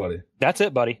anything else, buddy? That's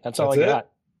it, buddy. That's all I got.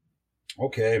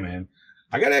 Okay, man.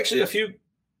 I got actually a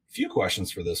few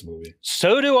questions for this movie.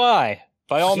 So do I.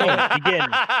 By all means, begin.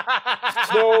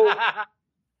 So, all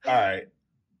right.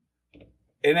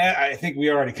 And I think we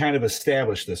already kind of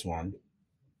established this one,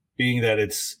 being that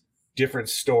it's different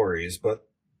stories. But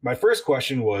my first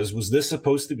question was this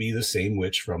supposed to be the same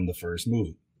witch from the first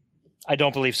movie? I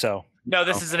don't believe so. No,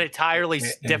 this is an entirely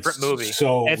different movie.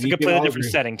 So it's a completely different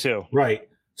setting too. Right.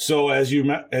 So as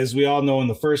we all know in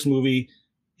the first movie,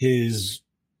 his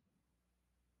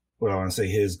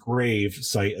grave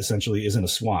site essentially is in a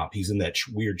swamp. He's in that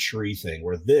weird tree thing.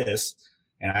 Where this,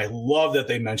 and I love that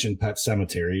they mentioned Pet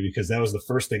Cemetery because that was the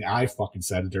first thing I fucking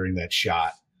said during that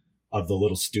shot of the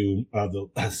little Stoom,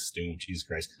 Jesus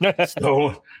Christ,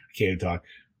 stone. I can't talk.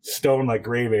 Stone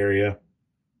grave area.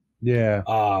 Yeah.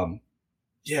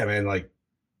 Yeah, man.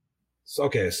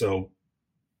 So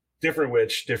different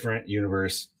witch, different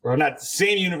universe, or not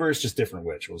same universe, just different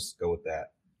witch. We'll go with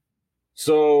that.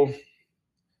 So I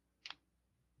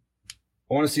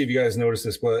want to see if you guys noticed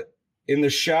this, but in the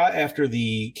shot after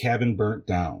the cabin burnt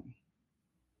down,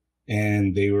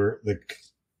 and the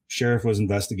sheriff was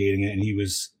investigating it, and he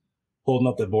was holding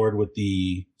up the board with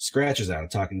the scratches on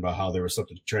it, talking about how there was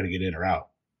something to try to get in or out.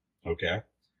 Okay.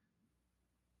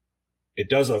 It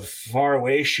does a far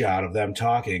away shot of them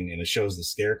talking, and it shows the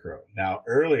scarecrow. Now,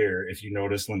 earlier, if you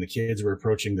noticed, when the kids were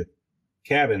approaching the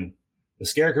cabin, the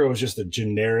scarecrow was just a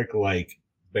generic,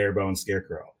 bare bone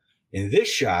scarecrow. In this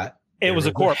shot, it was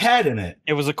a corpse. Head in it.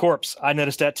 It was a corpse. I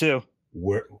noticed that too.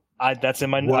 Where? That's in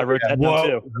my. I wrote that down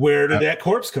too. Where did that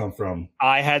corpse come from?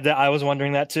 I had that. I was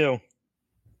wondering that too.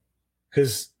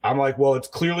 Because I'm like, well, it's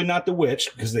clearly not the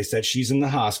witch because they said she's in the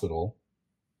hospital.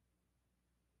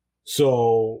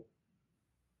 So,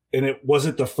 and it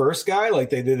wasn't the first guy. Like,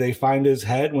 did they find his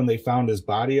head when they found his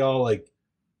body all like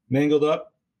mangled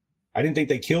up? I didn't think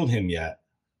they killed him yet,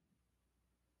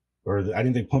 or I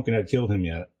didn't think Pumpkinhead killed him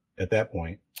yet at that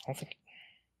point. I don't think.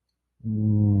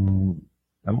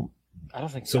 I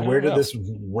don't think so. Where did this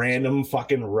random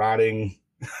fucking rotting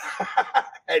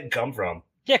head come from?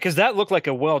 Yeah, because that looked like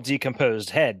a well decomposed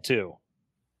head too.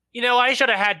 You know, I should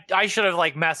have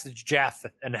like messaged Jeff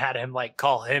and had him like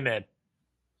call him in.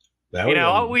 You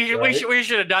know, we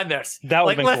should have done this. That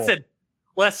would like, been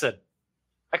listen.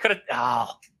 I could have. Oh,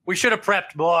 we should have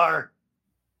prepped more.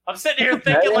 I'm sitting here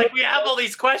thinking like we have all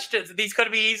these questions and these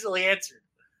could be easily answered.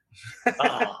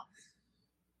 Oh.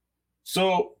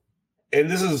 So, and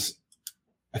this is,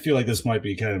 I feel like this might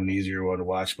be kind of an easier one to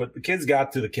watch, but the kids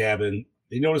got to the cabin.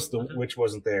 They noticed the witch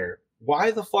wasn't there.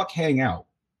 Why the fuck hang out?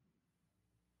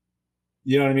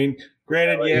 You know what I mean?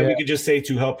 Granted, we could just say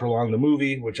to help prolong the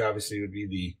movie, which obviously would be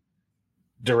the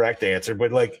direct answer.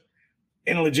 But like,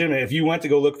 in legitimate, if you went to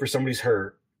go look for somebody's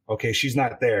hurt, okay, she's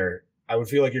not there. I would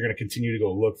feel like you're going to continue to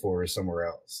go look for her somewhere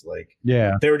else. Like,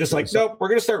 they were just like, nope, we're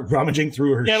going to start rummaging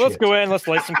through her. Yeah, shit. Let's go in. Let's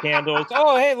light some candles.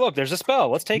 Oh, hey, look, there's a spell.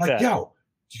 Let's take that. Yo,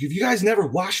 if you guys never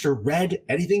watched or read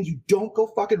anything, you don't go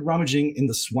fucking rummaging in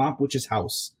the swamp witch's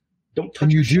house. Don't touch.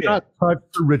 And you her do shit. not touch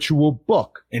the ritual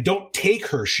book. And don't take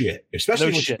her shit,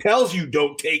 especially when she tells you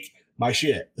don't take my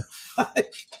shit.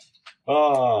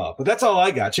 But that's all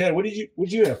I got. Chad, what did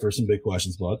you have for some big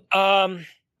questions, bud?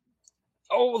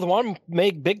 The one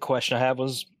big question I have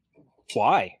was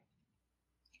why?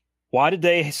 Why did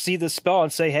they see the spell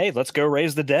and say, "Hey, let's go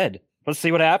raise the dead. Let's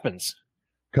see what happens"?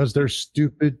 Because they're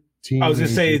stupid teens. I was gonna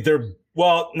say they're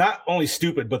not only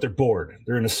stupid, but they're bored.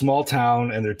 They're in a small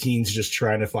town and their teens just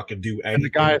trying to fucking do anything. And the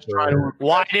guy is trying to.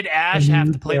 Why did Ash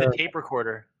have to play the tape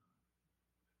recorder?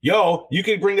 Yo, you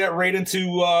can bring that right into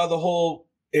the whole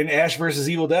in Ash versus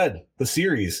Evil Dead, the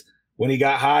series, when he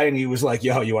got high and he was like,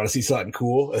 "Yo, you want to see something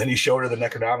cool?" And then he showed her the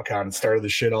Necronomicon and started the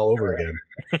shit all over again,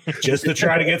 just to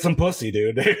try to get some pussy,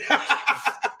 dude.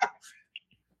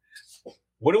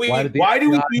 What do we? Why did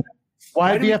the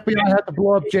FBI have to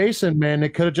blow up Jason, man? They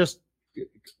could have just.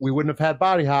 We wouldn't have had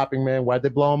body hopping, man. Why'd they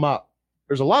blow him up?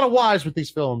 There's a lot of whys with these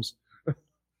films.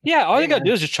 Yeah, all you gotta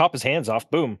do is just chop his hands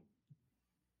off. Boom.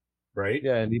 Right?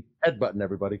 Yeah, and he headbutting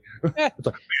everybody. It's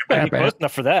like, close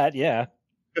enough for that. Yeah,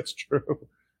 that's true.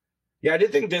 Yeah, I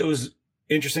did think that it was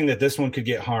interesting that this one could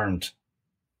get harmed,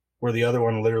 where the other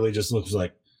one literally just looks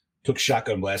like took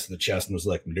shotgun blast in the chest and was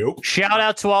like, "Nope." Shout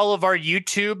out to all of our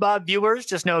YouTube viewers.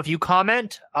 Just know if you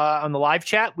comment on the live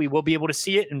chat, we will be able to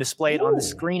see it and display it on the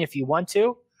screen if you want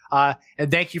to.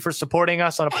 And thank you for supporting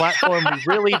us on a platform we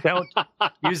really don't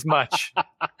use much.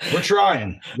 We're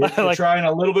trying. We're trying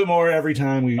a little bit more every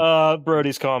time we.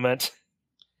 Brody's comment.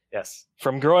 Yes.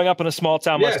 From growing up in a small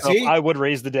town myself, I would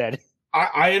raise the dead.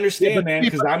 I understand, man,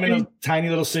 because I'm in a tiny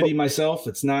little city myself.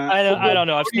 It's not. I don't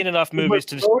know. I've seen enough movies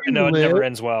to know it never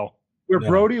ends well. Where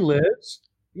Brody lives,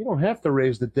 you don't have to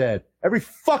raise the dead. Every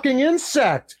fucking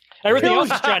insect. Everything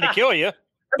else is trying to kill you.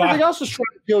 Everything else is trying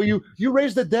to kill you. You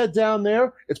raise the dead down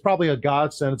there, it's probably a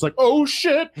godsend. It's like, oh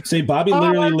shit. See, Bobby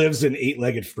literally lives in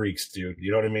 8-legged freaks, dude.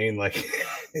 You know what I mean? Like,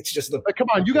 it's just like, come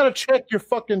on, you got to check your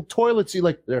fucking toilet. See,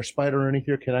 like, there's a spider in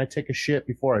here. Can I take a shit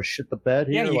before I shit the bed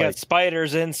here? Yeah, you got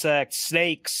spiders, insects,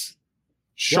 snakes,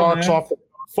 sharks off.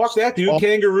 Fuck that, dude.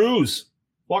 Kangaroos.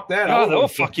 Fuck that. Oh, they'll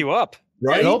fuck you up.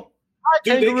 Right? Nope.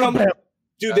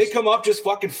 Dude, they come up just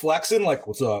fucking flexing, like,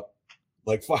 what's up?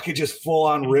 Like fucking just full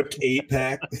on ripped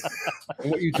 8-pack.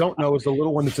 And what you don't know is the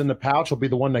little one that's in the pouch will be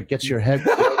the one that gets your head.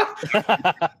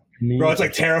 Bro, it's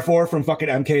like Terrafor from fucking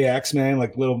MKX, man.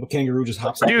 Like little kangaroo just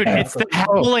hops. Dude, it's the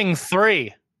Howling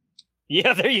 3.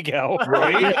 Yeah, there you go.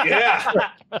 Right? Yeah.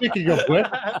 Speaking of which.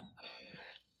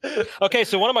 Okay,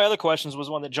 so one of my other questions was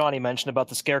one that Johnny mentioned about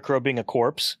the scarecrow being a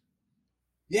corpse.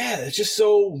 Yeah, it's just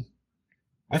so.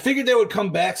 I figured they would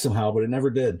come back somehow, but it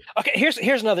never did. Okay, here's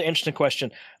another interesting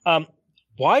question.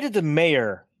 Why did the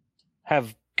mayor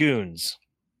have goons?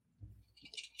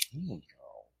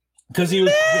 Because he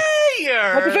was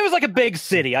mayor. Like if it was like a big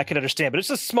city, I could understand, but it's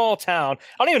a small town.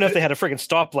 I don't even know if they had a friggin'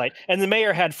 stoplight, and the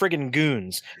mayor had friggin'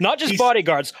 goons, not just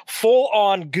bodyguards, full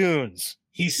on goons.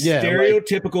 He's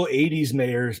stereotypical 80s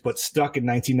mayors, but stuck in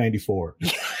 1994.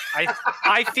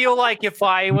 I feel like if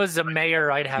I was a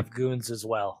mayor, I'd have goons as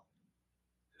well.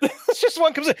 It's just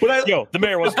one comes in. Yo, the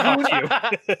mayor wants to talk to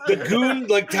you. The goon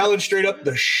like telling straight up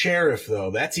the sheriff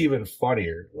though. That's even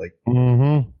funnier. Like,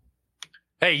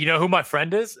 hey, you know who my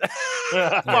friend is?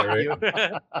 Fuck you.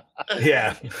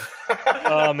 Yeah.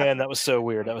 Oh man, that was so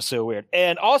weird. That was so weird.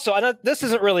 And also, I know this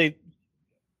isn't really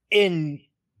in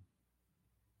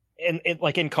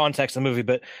context of the movie,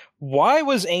 but why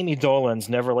was Amy Dolenz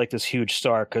never like this huge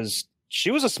star? Because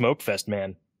she was a smoke fest,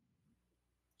 man.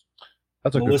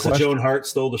 That's a Melissa good question. Joan Hart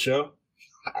stole the show.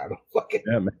 I don't fucking.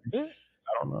 Yeah, man. I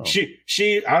don't know.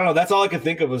 She. I don't know. That's all I could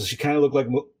think of was she kind of looked like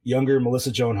younger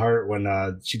Melissa Joan Hart when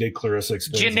she did Clarissa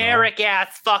Explains. Generic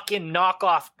ass fucking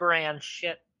knockoff brand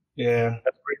shit. Yeah.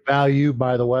 That's great value,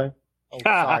 by the way. Oh,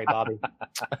 sorry, Bobby.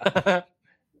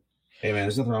 Hey man,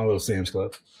 there's nothing wrong with Sam's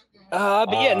Club.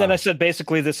 But yeah, and then I said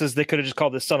basically they could have just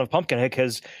called this Son of Pumpkinhead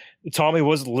because Tommy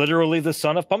was literally the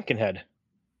son of Pumpkinhead.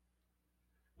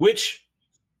 Which,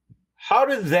 how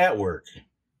did that work?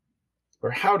 Or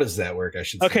how does that work? I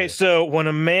should say. Okay, so when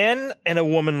a man and a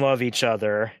woman love each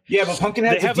other, yeah, but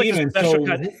Pumpkinhead's a demon. So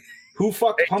who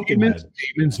fucked Pumpkinhead?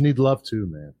 Demons need love too,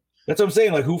 man. That's what I'm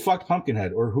saying. Like, who fucked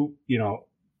Pumpkinhead, or who? You know,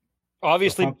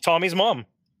 obviously Tommy's mom.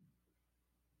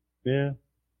 Yeah,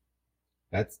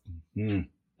 that's an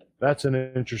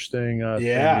interesting. Yeah, thing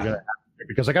you're gonna have,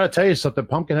 because I got to tell you something.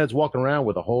 Pumpkinhead's walking around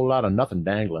with a whole lot of nothing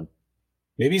dangling.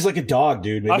 Maybe he's like a dog,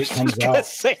 dude. Maybe it comes out.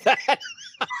 Say that.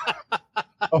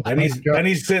 And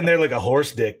he's sitting there like a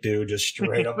horse dick, dude, just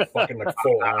straight up fucking like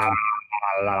full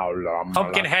on.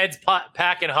 Pumpkinhead's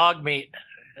packing hog meat.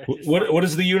 What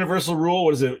is the universal rule?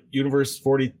 What is it? Universe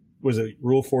 40? Was it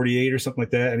Rule 48 or something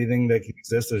like that? Anything that can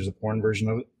exist, there's a porn version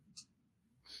of it.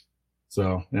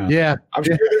 So yeah, I'm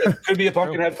sure there could be a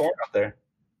Pumpkinhead porn out there.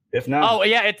 If not, oh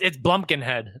yeah, it's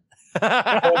Blumpkinhead. Oh my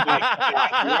God.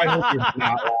 I hope you're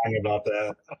not lying about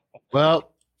that.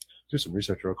 Well, do some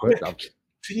research real quick.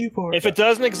 If it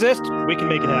doesn't exist, we can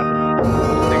make it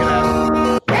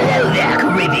happen. Hello there,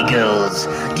 creepy ghouls.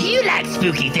 Do you like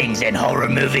spooky things and horror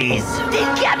movies?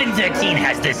 Then Cabin 13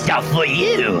 has the stuff for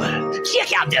you.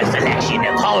 Check out their selection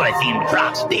of horror-themed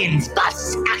props, pins,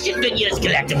 busts, action figures,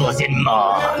 collectibles, and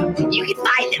more. You can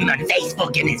find them on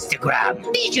Facebook and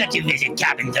Instagram. Be sure to visit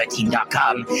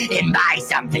cabin13.com and buy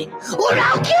something, or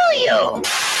I'll kill you.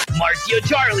 Marcio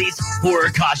Charlie's Horror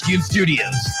Costume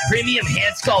Studios. Premium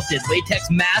hand-sculpted latex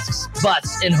masks,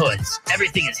 butts, and hoods.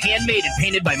 Everything is handmade and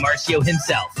painted by Marcio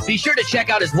himself. Be sure to check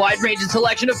out his wide range and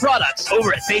selection of products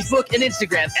over at Facebook and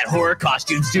Instagram at Horror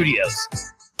Costume Studios.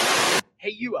 Hey,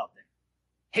 you out there.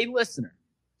 Hey, listener.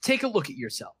 Take a look at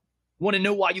yourself. Want to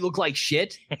know why you look like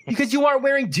shit? Because you aren't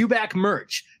wearing Dewback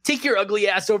merch. Take your ugly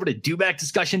ass over to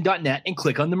dewbackdiscussion.net and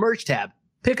click on the merch tab.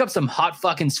 Pick up some hot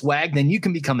fucking swag, then you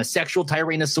can become a sexual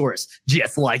Tyrannosaurus,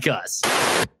 just like us.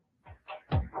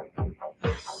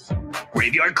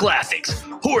 Graveyard Classics.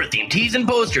 Horror-themed tees and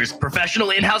posters, professional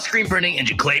in-house screen printing, and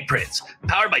Jaclay prints.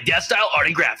 Powered by Death Style Art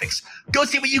and Graphics. Go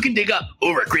see what you can dig up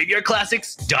over at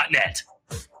graveyardclassics.net.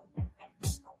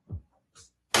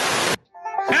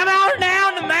 Come on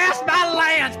down to Masked by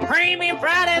Lance, Premium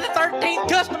Friday the 13th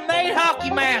custom-made hockey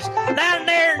mask down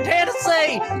there in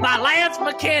Tennessee by Lance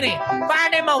McKinney.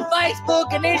 Find him on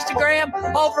Facebook and Instagram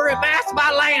over at Masked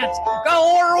by Lance.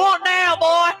 Go order one now,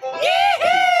 boy.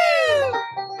 Yee-hoo!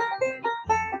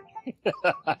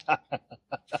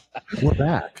 We're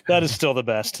back. That is still the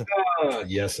best.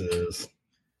 Yes, it is.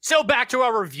 So back to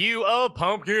our review of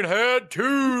Pumpkinhead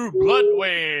 2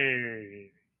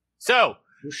 Bloodwing. So,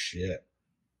 oh shit.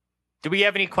 Do we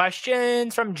have any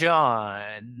questions from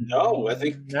John? No, I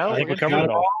think we're covering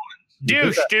it all.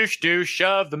 Douche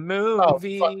of the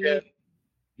movie.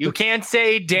 You can't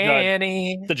say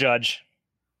Danny. The judge.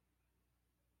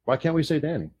 Why can't we say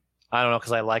Danny? I don't know,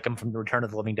 because I like him from Return of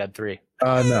the Living Dead 3.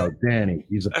 No, Danny.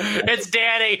 He's a. It's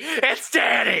Danny. It's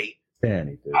Danny.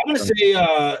 Danny. Dude. I'm gonna say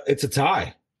it's a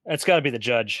tie. It's got to be the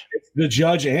judge. It's the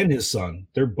judge and his son.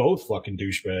 They're both fucking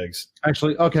douchebags.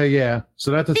 Actually, okay, yeah. So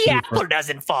that's a The apple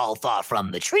doesn't fall far from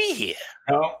the tree here.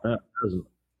 No.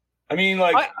 I mean,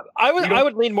 like, I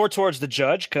would lean more towards the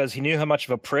judge because he knew how much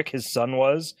of a prick his son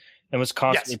was and was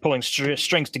constantly pulling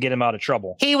strings to get him out of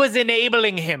trouble. He was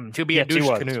enabling him to be a douche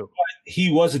canoe.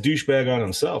 He was a douchebag on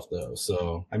himself, though.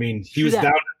 So, I mean, he was down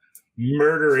to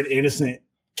murder an innocent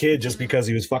kid just because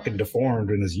he was fucking deformed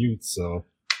in his youth. So,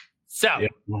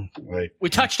 we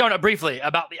touched on it briefly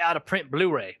about the out-of-print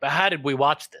Blu-ray, but how did we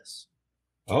watch this?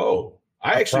 Oh,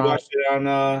 I actually watched it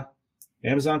on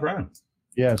Amazon Prime.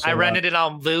 Yeah, I rented it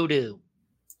on Vudu.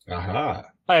 Aha.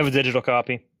 I have a digital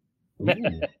copy. Here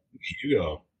you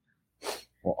go.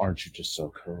 Well, aren't you just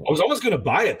so cool? I was always going to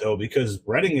buy it though because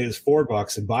renting it is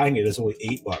 $4 and buying it is only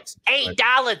 $8.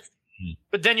 $8.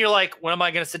 But then you're like, when am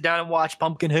I going to sit down and watch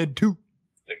Pumpkinhead 2?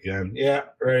 Again, yeah,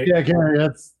 right. Yeah, Gary,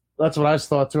 that's what I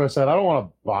thought too. I said I don't want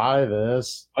to buy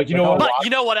this. Like you know what? But you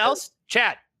know what else?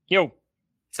 Chat. Yo,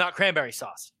 it's not cranberry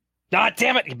sauce. God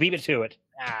damn it! You beat it to it.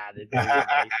 I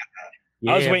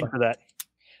was waiting for that.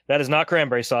 That is not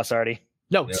cranberry sauce, Artie.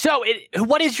 No. Yep. So,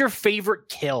 what is your favorite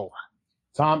kill?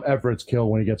 Tom Everett's kill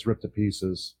when he gets ripped to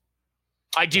pieces.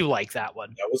 I do like that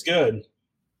one. That was good.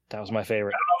 That was my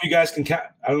favorite. I don't know if you guys can count.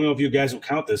 I don't know if you guys will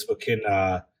count this, but can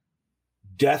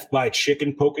death by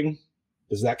chicken poking?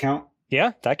 Does that count?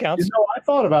 Yeah, that counts. You know, I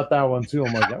thought about that one too.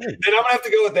 I'm like, then I'm gonna have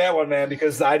to go with that one, man,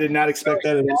 because I did not expect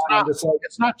that.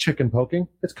 It's not chicken poking.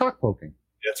 It's cock poking.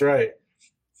 That's right.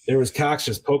 There was Cox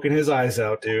just poking his eyes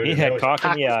out, dude. He had cock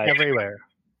in the eye everywhere.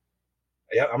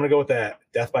 Yeah, I'm gonna go with that.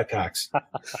 Death by Cox.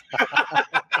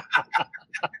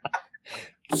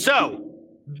 So,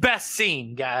 best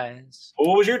scene, guys.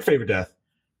 What was your favorite death?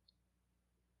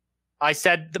 I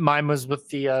said mine was with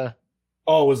the.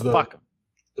 Oh, it was the fuck.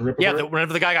 The rip Yeah,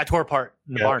 whenever the guy got tore apart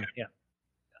in the barn. Yeah.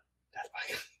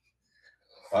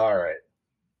 All right.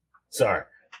 Sorry.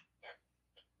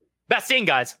 Best scene,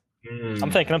 guys.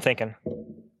 I'm thinking.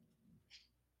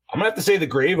 I'm gonna have to say the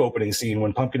grave opening scene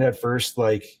when Pumpkinhead first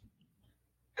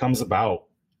comes about.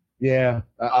 Yeah,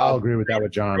 I'll agree with that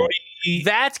with John.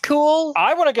 That's cool.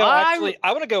 I want to go. Actually,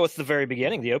 I want to go with the very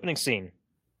beginning, the opening scene.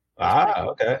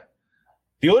 Okay.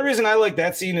 The only reason I like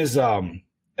that scene is, and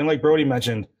like Brody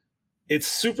mentioned, it's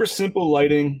super simple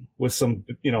lighting with some,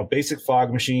 basic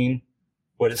fog machine,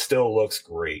 but it still looks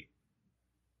great.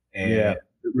 And yeah,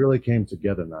 it really came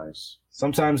together nice.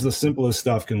 Sometimes the simplest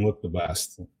stuff can look the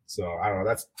best. So I don't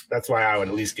know. That's why I would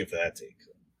at least give that take.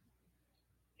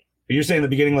 But you're saying the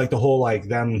beginning, like the whole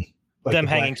them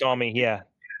hanging Tommy, yeah.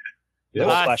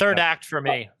 Third act for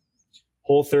me.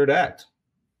 Whole third act.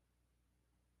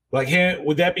 Like him,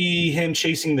 would that be him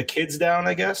chasing the kids down?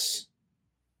 I guess.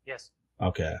 Yes.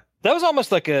 Okay. That was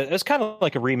almost it's kind of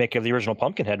like a remake of the original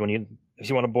Pumpkinhead if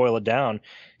you want to boil it down,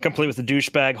 complete with the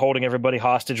douchebag holding everybody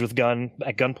hostage with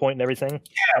at gunpoint and everything.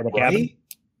 Yeah, right?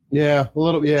 Yeah, a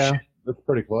little. Yeah, that's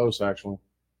pretty close actually.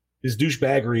 His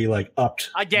douchebaggery upped.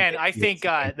 Again, I think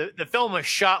the film was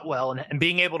shot well, and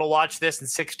being able to watch this in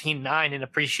 16:9 and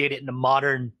appreciate it in a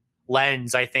modern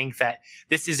lens, I think that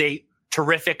this is a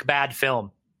terrific bad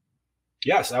film.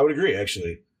 Yes, I would agree.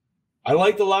 Actually, I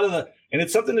liked a lot of and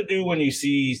it's something to do when you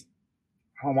see.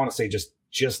 I don't want to say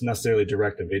just necessarily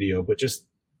direct to video, but just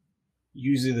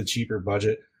usually the cheaper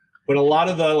budget. But a lot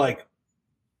of the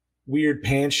weird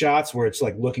pan shots where it's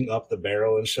looking up the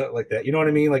barrel and shit like that. You know what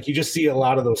I mean? You just see a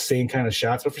lot of those same kind of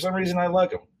shots, but for some reason I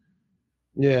like them.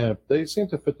 Yeah, they seem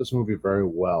to fit this movie very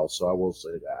well. So I will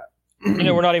say that.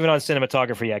 We're not even on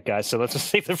cinematography yet, guys. So let's just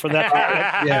save them for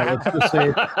that. Yeah, let's just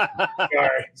say.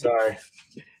 Sorry.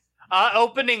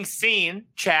 Opening scene,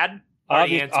 Chad.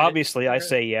 Obviously, I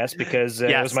say yes because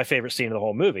it was my favorite scene of the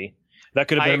whole movie. That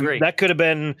could have been. Agree. That could have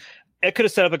been. It could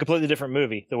have set up a completely different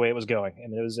movie the way it was going. I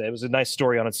mean, it was a nice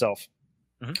story on itself.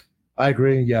 Mm-hmm. I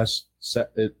agree. Yes.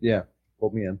 Yeah.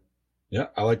 Pulled me in. Yeah,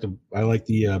 I like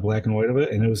the black and white of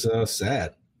it, and it was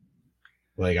sad.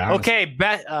 Okay,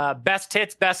 best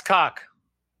tits, best cock.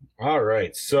 All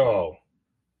right, so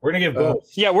we're gonna give both.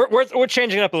 Yeah, we're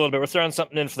changing it up a little bit. We're throwing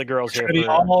something in for the girls here.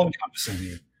 All encompassing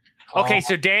here. Okay,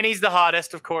 so Danny's the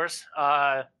hottest, of course.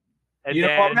 I'm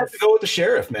gonna have to go with the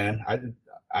sheriff, man.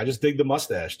 I just dig the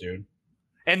mustache, dude.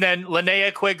 And then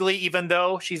Linnea Quigley, even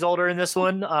though she's older in this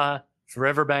one,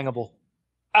 forever bangable.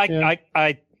 I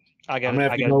gotta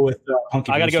go with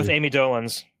I gotta go with Amy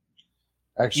Dolenz.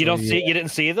 Actually, you didn't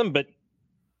see them, but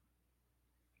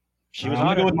she was. I'm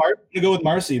gonna go with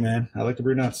Marcy, man. I like the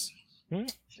brunettes.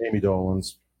 Amy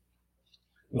Dolenz.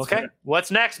 Okay, what's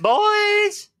next,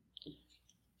 boys?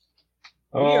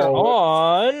 We are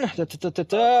on. Did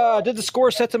the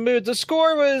score set the mood? The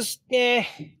score was Well,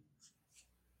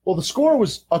 the score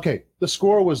was okay. The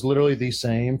score was literally the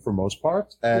same for most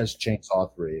parts as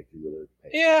Chainsaw 3. If you really pay.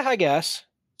 Yeah, I guess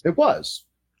it was.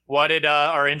 What did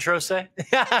our intro say?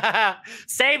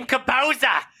 Same composer.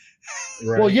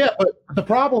 Right. Well, yeah, but the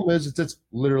problem is it's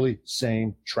literally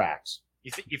same tracks.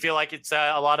 You feel like it's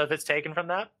a lot of it's taken from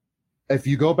that? If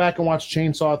you go back and watch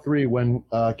Chainsaw 3 when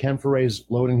Ken Foray's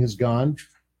loading his gun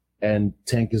and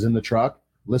Tank is in the truck,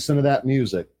 listen to that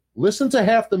music. Listen to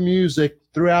half the music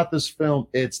throughout this film.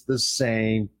 It's the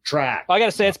same track. I got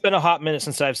to say, it's been a hot minute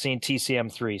since I've seen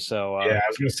TCM 3. So yeah, I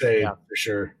was going to say for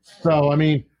sure. So, I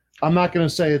mean, I'm not going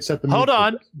to say it set the Hold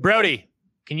on, Brody.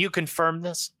 Can you confirm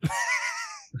this?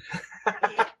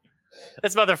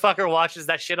 This motherfucker watches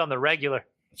that shit on the regular.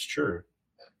 It's true.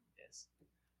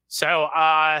 So,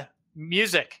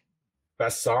 music.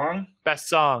 Best song? Best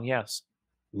song, yes.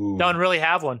 Don't really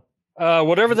have one.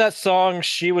 Whatever that song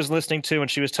she was listening to when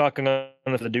she was talking on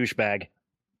the douchebag.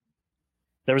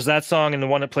 There was that song and the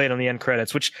one that played on the end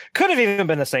credits, which could have even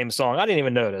been the same song. I didn't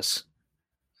even notice.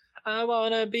 I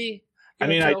wanna be.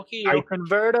 I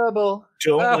convertible.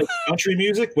 Don't like country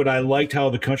music, but I liked how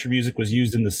the country music was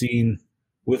used in the scene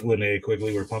with Linnea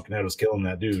Quigley, where Pumpkinhead was killing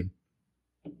that dude.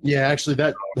 Yeah, actually,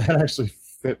 that actually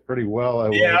fit pretty well. I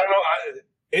don't know.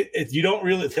 You don't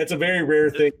really. That's a very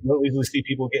rare thing. You don't usually see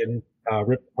people getting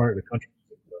ripped apart in the country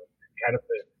music. So it kind of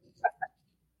fit.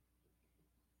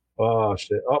 Oh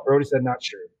shit! Oh, Brody said not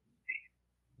sure.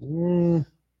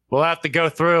 We'll have to go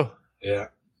through. Yeah.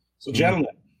 So, gentlemen,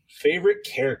 favorite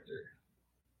character?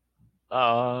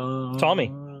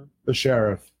 Tommy, the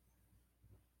sheriff.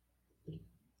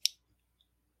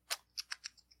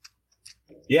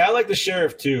 Yeah, I like the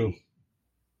sheriff too.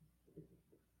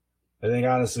 I think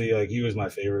honestly, like he was my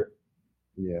favorite.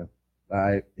 Yeah,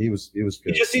 he was good.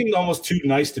 He just seemed almost too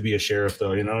nice to be a sheriff,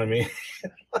 though. You know what I mean?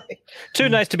 too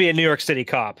nice to be a New York City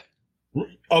cop.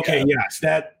 Okay,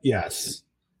 yes.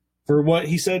 For what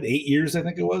he said, 8 years, I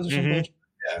think it was, or something.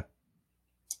 Yeah.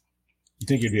 You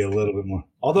think he'd be a little bit more?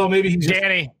 Although maybe he's just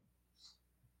Danny.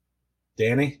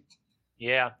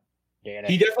 Yeah, Danny.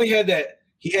 He definitely had that.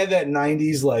 He had that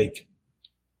 '90s like.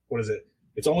 What is it?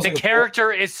 It's almost the like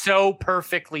character is so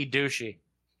perfectly douchey,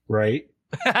 right?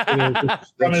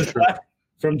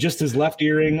 From just his left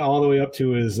earring all the way up to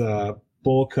his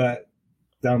bowl cut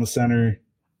down the center.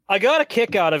 I got a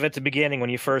kick out of it at the beginning when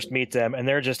you first meet them, and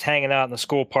they're just hanging out in the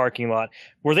school parking lot.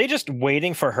 Were they just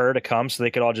waiting for her to come so they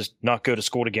could all just not go to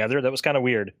school together? That was kind of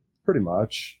weird. Pretty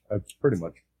much. That's probably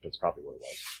what it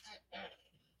was.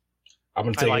 I'm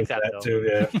gonna take like that though.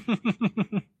 too.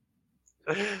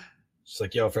 Yeah. It's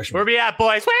like, yo, freshman. Where we at,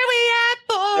 boys?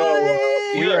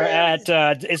 We are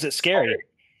at. Is it scary?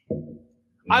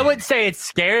 I wouldn't say it's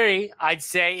scary. I'd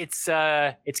say it's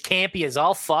campy as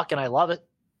all fuck, and I love it.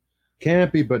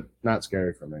 Campy, but not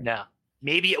scary for me. No,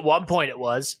 maybe at one point it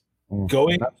was. Maybe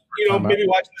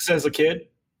watching this as a kid.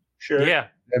 Sure. Yeah.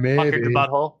 Maybe. Fuckered the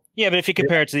butthole. Yeah, but if you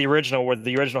compare it to the original, where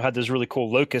the original had those really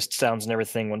cool locust sounds and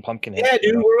everything when Pumpkinhead. Yeah,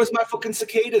 dude. Where was my fucking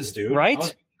cicadas, dude? Right. I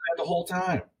was the whole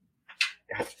time.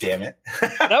 God damn it.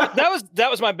 that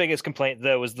was my biggest complaint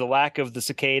though, was the lack of the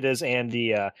cicadas and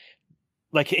the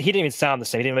like he didn't even sound the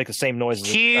same. He didn't make the same noises.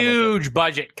 Huge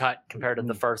budget cut compared to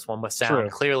the first one with sound. True.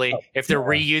 Clearly, if they're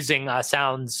reusing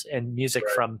sounds and music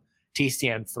from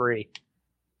TCM3.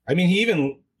 I mean, he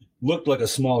even looked like a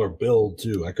smaller build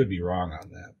too. I could be wrong on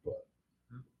that, but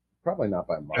probably not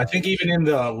by much. I think even in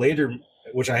the later,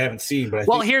 which I haven't seen, but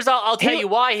I'll tell you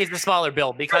why he's the smaller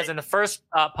build, because in the first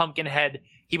Pumpkinhead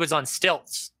he was on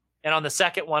stilts, and on the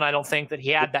second one I don't think that he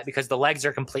had that because the legs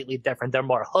are completely different. They're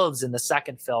more hooves in the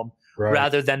second film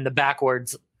rather than the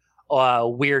backwards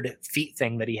weird feet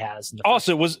thing that he has.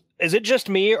 Also, is it just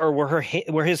me, or were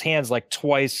his hands like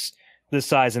twice the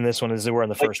size in this one as they were in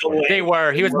the first one? They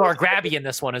were. He was more grabby in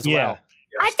this one as well.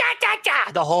 Yes.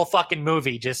 The whole fucking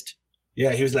movie just.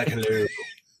 Yeah, he was like hello.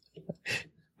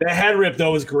 That head rip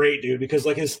though was great, dude, because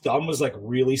like his thumb was like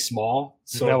really small,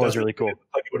 so that was really cool.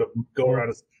 Like it would have go around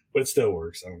his, but it still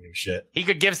works. I don't give a shit. He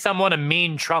could give someone a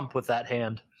mean Trump with that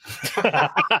hand.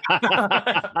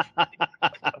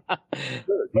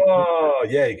 Oh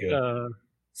yeah, he could.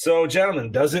 So,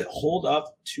 gentlemen, does it hold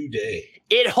up today?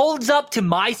 It holds up to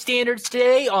my standards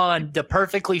today on the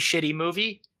perfectly shitty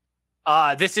movie.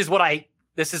 This is like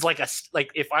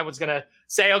if I was gonna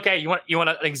say, okay, you want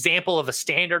an example of a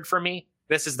standard for me?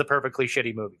 This is the perfectly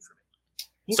shitty movie for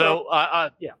me. So,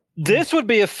 yeah, this would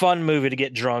be a fun movie to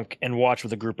get drunk and watch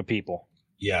with a group of people.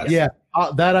 Yeah,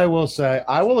 that I will say.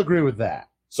 I will agree with that.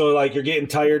 So, like, you're getting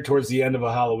tired towards the end of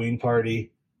a Halloween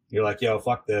party. You're like, yo,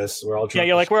 fuck this. We're all drunk. Yeah,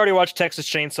 you're like, we already watched Texas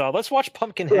Chainsaw. Let's watch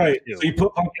Pumpkinhead. Right. Too. So you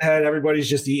put Pumpkinhead. Everybody's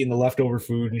just eating the leftover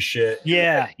food and shit.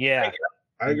 Yeah.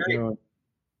 I agree.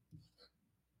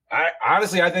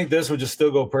 I think this would just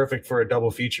still go perfect for a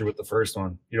double feature with the first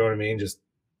one. You know what I mean? Just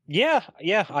yeah.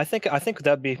 I think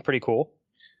that'd be pretty cool.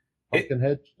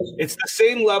 Pumpkinhead. It's the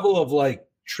same level of like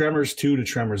Tremors 2 to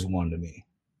Tremors 1 to me.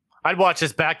 I'd watch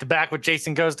this back to back with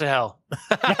Jason Goes to Hell.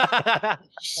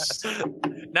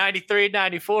 93,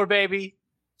 94, baby.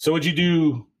 So what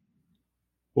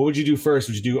would you do first?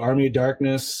 Would you do Army of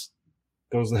Darkness,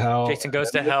 Goes to Hell? Jason Goes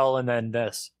to Hell, and then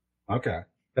this. Okay.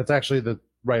 That's actually the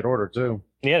right order, too.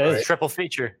 Yeah, it is. Right. Triple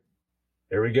feature.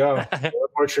 There we go.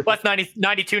 What's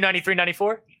 92, 93,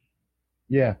 94?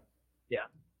 Yeah. Yeah.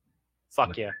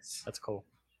 Fuck yeah. That's cool.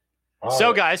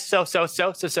 So guys, so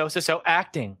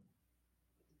acting.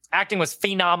 Acting was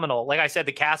phenomenal. Like I said,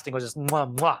 the casting was just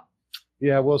mwah, mwah.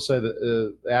 Yeah, I will say that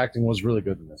the acting was really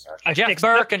good in this. Actually. Jeff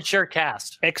Burke and sure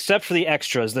cast. Except for the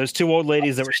extras, those two old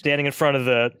ladies that were standing in front of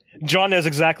the. John knows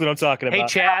exactly what I'm talking about. Hey,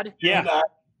 Chad. Yeah.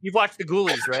 You've watched the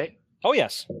Ghoulies, right? Oh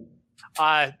yes.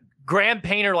 Graham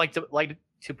Painter liked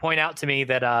to point out to me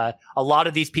that a lot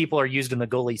of these people are used in the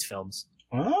Ghoulies films.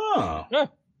 Oh, yeah.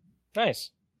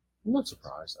 Nice. I'm not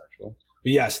surprised actually.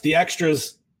 But yes, the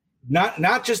extras.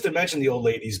 Not just to mention the old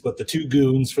ladies, but the two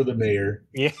goons for the mayor.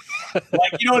 Yeah.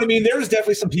 Like, you know what I mean? There's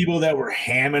definitely some people that were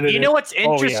hamming it. You know what's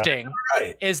interesting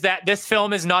Right. is that this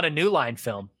film is not a New Line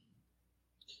film.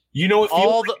 You know, it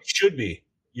feels like it should be.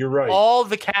 You're right. All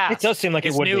the cast. It does seem like it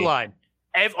is would New be. Line.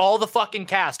 All the fucking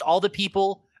cast, all the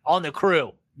people on the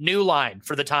crew, New Line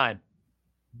for the time.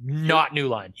 Not New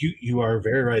Line. You are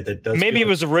very right. That does. Maybe it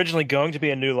was originally going to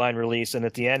be a New Line release, and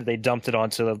at the end they dumped it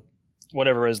onto the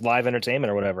whatever is Live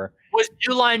Entertainment or whatever. Was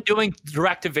New Line doing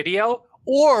direct to video,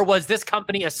 or was this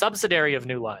company a subsidiary of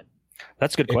New Line?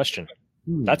 That's a good question.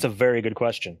 That's a very good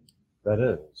question. That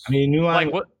is. I mean, New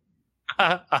Line. Like what?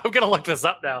 I'm gonna look this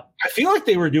up now. I feel like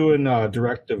they were doing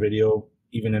direct to video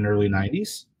even in early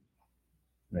 '90s.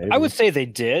 Maybe. I would say they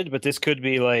did, but this could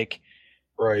be like.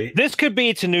 Right. This could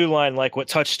be to New Line like what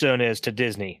Touchstone is to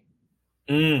Disney.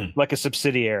 Like a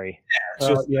subsidiary. Yeah,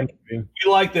 so we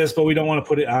like this, but we don't want to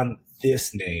put it on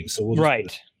this name. So we'll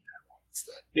just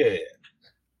Yeah.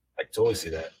 I can totally see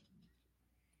that.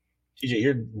 TJ,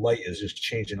 your light is just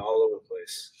changing all over the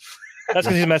place. That's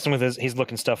because he's messing with he's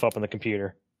looking stuff up on the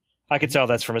computer. I could tell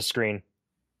that's from his screen.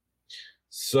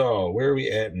 So where are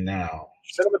we at now?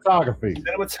 Cinematography.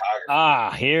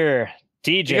 Ah, here.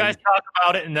 DJ. You guys talk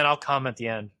about it, and then I'll come at the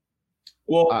end.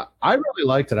 Well, I really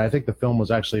liked it. I think the film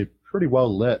was actually pretty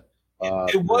well lit.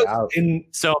 It was.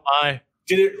 So am I.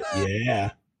 Did it?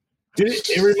 Yeah.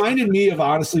 It reminded me of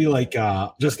honestly like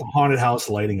just the haunted house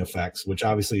lighting effects, which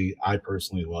obviously I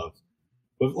personally love.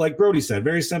 But like Brody said,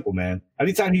 very simple, man.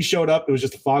 Anytime he showed up, it was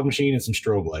just a fog machine and some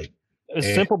strobe light. It was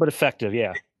simple but effective,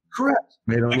 yeah. Correct.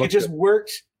 Like it just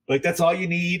worked. Like that's all you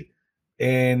need,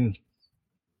 and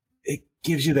it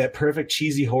gives you that perfect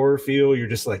cheesy horror feel. You're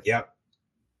just like, yep,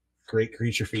 great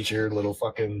creature feature, little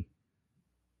fucking. And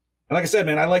like I said,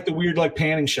 man, I like the weird like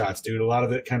panning shots, dude. A lot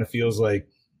of it kind of feels like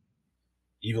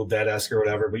Evil Dead-esque or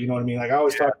whatever, but you know what I mean? Like I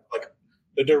always talk like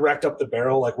the direct up the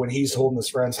barrel, like when he's holding his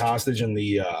friends hostage in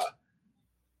the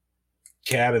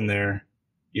cabin there,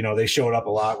 you know, they show it up a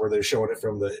lot where they're showing it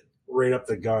from the right up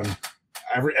the gun.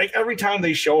 Every time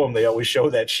they show him, they always show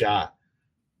that shot.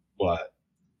 But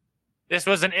this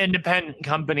was an independent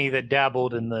company that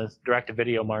dabbled in the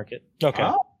direct-to-video market. Okay.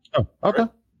 Oh, okay.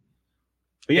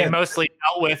 But yeah, they mostly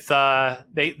dealt with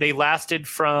they lasted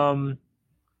from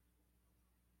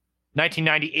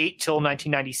 1998 till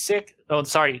 1996. Oh,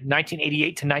 sorry, 1988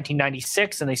 to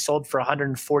 1996, and they sold for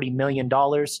 $140 million.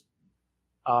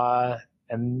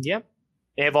 And yeah,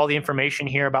 they have all the information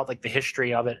here about like the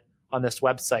history of it on this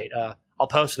website. I'll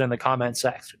post it in the comments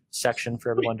section for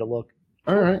everyone to look.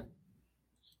 All right.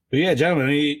 But yeah,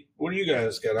 gentlemen, what do you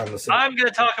guys got on the? I'm going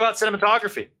to talk about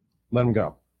cinematography. Let him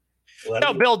go.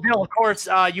 No, Bill Dill, of course,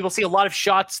 you will see a lot of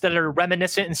shots that are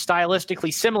reminiscent and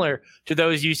stylistically similar to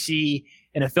those you see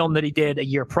in a film that he did a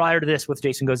year prior to this with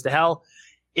Jason Goes to Hell.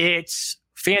 It's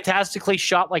fantastically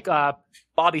shot, like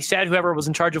Bobby said. Whoever was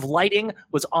in charge of lighting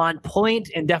was on point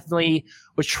and definitely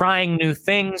was trying new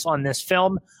things on this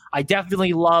film. I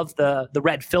definitely love the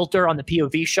red filter on the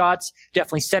POV shots.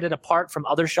 Definitely set it apart from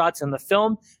other shots in the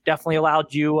film. Definitely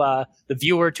allowed you, the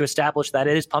viewer, to establish that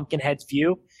it is Pumpkinhead's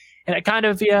view. And it kind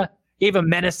of gave a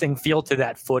menacing feel to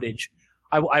that footage.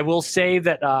 I will say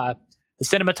that the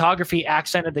cinematography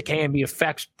accented the KNB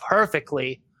effects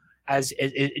perfectly, as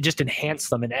it just enhanced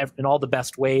them in all the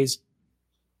best ways.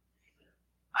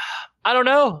 I don't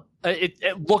know.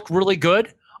 It looked really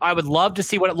good. I would love to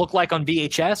see what it looked like on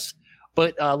VHS.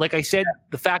 But like I said,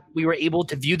 the fact that we were able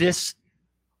to view this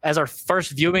as our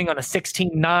first viewing on a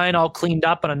 16:9, all cleaned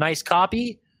up on a nice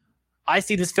copy, I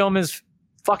see this film as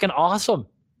fucking awesome.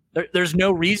 There's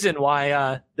no reason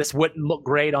why this wouldn't look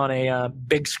great on a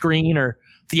big screen or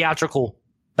theatrical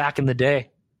back in the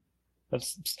day.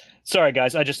 Sorry,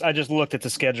 guys. I just looked at the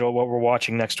schedule of what we're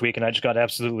watching next week, and I just got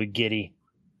absolutely giddy.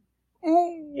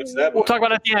 What's that? We'll talk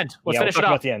about it at the end. Let's finish it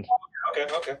talk up. at the end.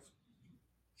 Okay.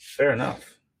 Fair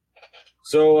enough.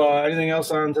 So, anything else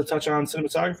to touch on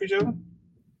cinematography, gentlemen?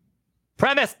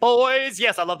 Premise, boys.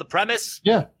 Yes, I love the premise.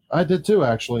 Yeah, I did too,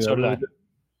 actually. So did I.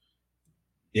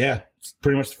 Yeah, it's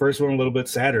pretty much the first one, a little bit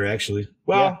sadder, actually.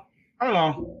 Well, I don't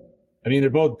know. I mean, they're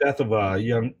both death of a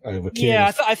kid.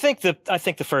 Yeah, I think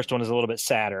the first one is a little bit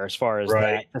sadder as far as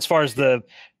that. As far as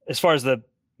the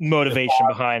motivation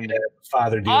behind it.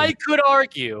 Father. I could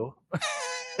argue.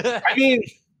 I mean,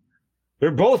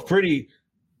 They're both pretty.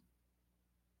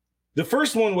 The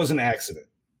first one was an accident,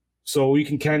 so we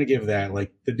can kind of give that.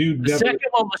 Like the dude. The second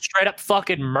one was straight up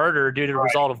fucking murder due to the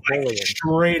result of bullying.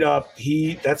 Straight up,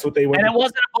 that's what they went. And it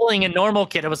wasn't a bullying a normal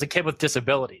kid; it was a kid with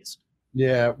disabilities.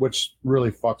 Yeah, which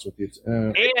really fucks with you.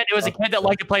 And it was a kid that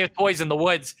liked to play with toys in the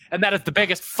woods, and that is the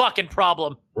biggest fucking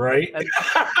problem. Right?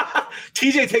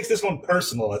 TJ takes this one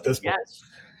personal at this point. Yes,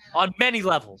 on many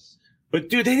levels. But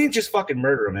dude, they didn't just fucking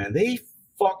murder him, man. They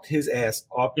fucked his ass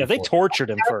up. Yeah, they tortured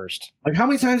him first. Like, how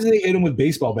many times did they hit him with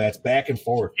baseball bats back and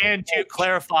forth? And to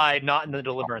clarify, not in the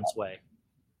Deliverance way.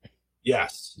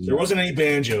 Yes, there wasn't any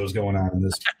banjos going on in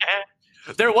this.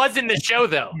 There was in the show,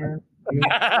 though.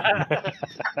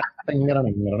 If you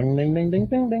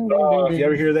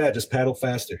ever hear that, just paddle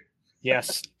faster.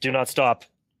 Yes, do not stop.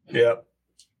 Yep.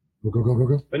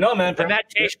 Go. But no, man. In that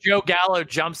case, Joe Gallo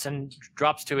jumps and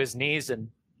drops to his knees and.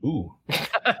 Ooh.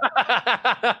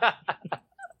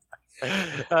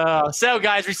 So,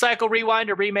 guys, recycle, rewind,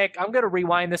 or remake. I'm going to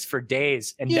rewind this for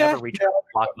days and never return.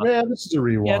 Yeah, this is a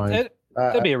rewind. Yeah,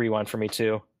 that'd be a rewind for me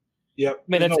too. Yep.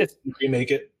 I mean, it's remake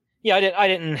it. Yeah, I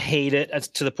didn't hate it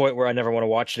to the point where I never want to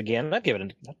watch it again. I'd give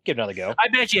it another go. I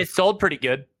bet you it sold pretty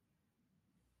good.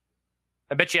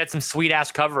 I bet you had some sweet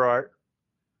ass cover art.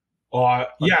 Oh,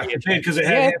 yeah, it did because it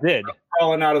had did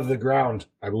crawling out of the ground,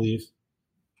 I believe.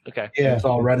 Okay. Yeah, it's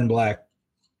all red and black.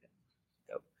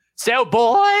 So,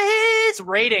 boys,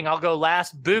 rating. I'll go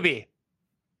last. Booby.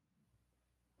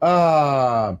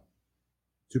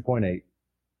 2.8.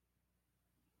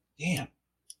 Damn.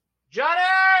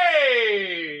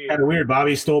 Johnny! Kind of weird.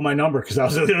 Bobby stole my number because I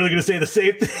was literally going to say the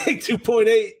same thing.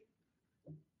 2.8.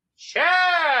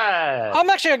 Chad! I'm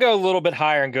actually going to go a little bit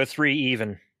higher and go 3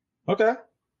 even. Okay.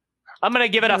 I'm going to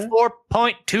give it a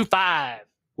 4.25.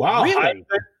 Wow. Really?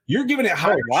 You're giving it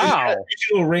higher. Wow. Than the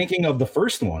original ranking of the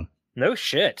first one. No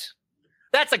shit.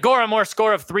 That's a Goramore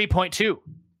score of 3.2.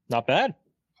 Not bad.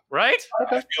 Right?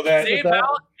 Okay. I feel that. See,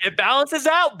 it balances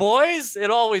out, boys. It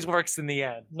always works in the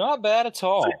end. Not bad at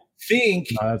all. I think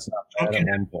No, that's not bad at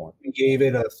one point. we gave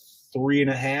it a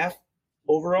 3.5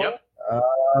 overall. Yep.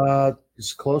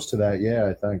 It's close to that, yeah,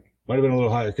 I think. Might have been a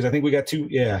little higher because I think we got 2.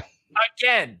 Yeah.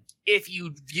 Again, if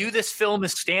you view this film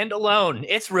as standalone,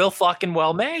 it's real fucking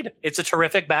well made. It's a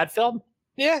terrific bad film.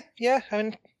 Yeah. I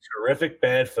mean, Terrific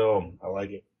bad film. I like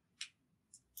it.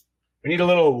 We need a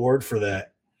little award for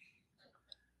that.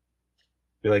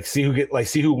 Be like, see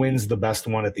who wins the best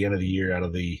one at the end of the year out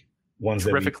of the ones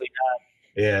Terrifically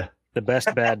that yeah, the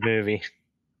best bad movie.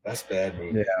 best bad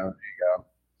movie. Yeah, there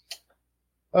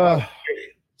you go.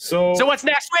 So what's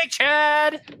next week,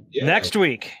 Chad? yeah, Next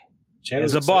week Chad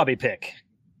is was a Bobby pick.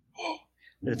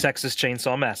 The Texas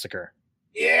Chainsaw Massacre.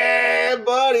 Yeah,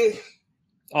 buddy.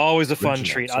 Always a fun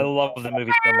Original. treat. I love the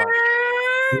movie so much.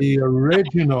 The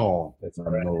original,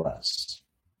 nonetheless.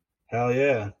 Hell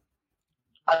yeah.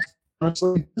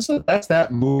 Honestly, that's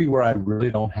that movie where I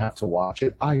really don't have to watch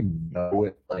it. I know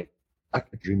it. Like, I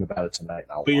could dream about it tonight.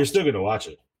 And But you're still going to watch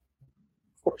it.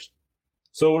 Of course.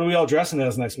 So what are we all dressing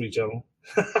as next week, gentlemen?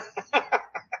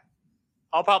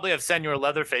 I'll probably have Senor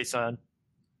Leatherface on.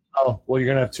 Oh, well, you're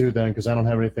going to have 2 then, because I don't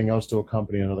have anything else to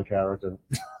accompany another character.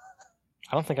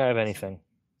 I don't think I have anything.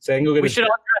 So I can go get We should all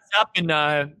dress up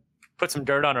and put some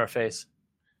dirt on our face.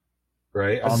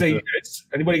 right. I say,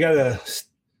 anybody got a?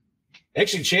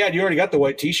 Actually, Chad, you already got the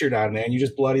white T-shirt on, man. You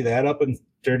just bloody that up and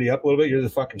dirty up a little bit. You're the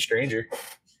fucking stranger.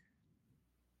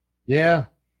 Yeah.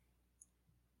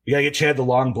 You gotta get Chad the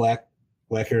long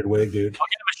black-haired wig, dude. I'll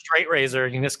get him a straight razor.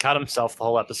 He can just cut himself the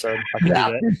whole episode. I can do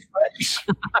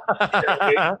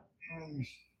that.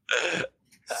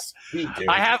 Sweet, dude.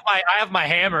 I have my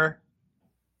hammer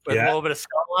with a little bit of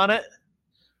skull on it.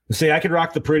 Say I could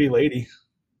rock the pretty lady.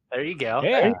 There you go.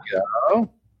 Yeah.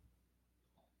 Go.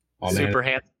 Oh, man. Super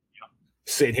handsome.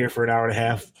 Sitting here for an hour and a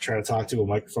half trying to talk to a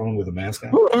microphone with a mask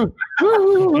on.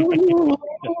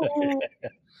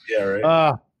 Yeah,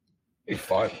 right. Be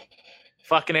fun.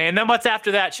 Fucking A. And then what's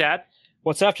after that, Chad?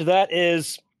 What's after that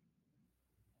is,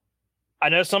 I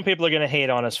know some people are going to hate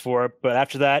on us for it, but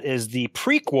after that is the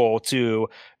prequel to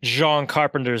John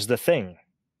Carpenter's The Thing.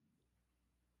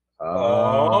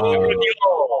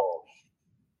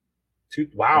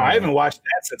 Wow, I haven't watched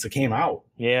that since it came out.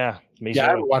 Yeah, me Yeah, I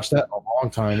too. haven't watched that in a long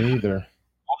time either.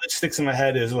 All that sticks in my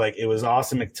head is like it was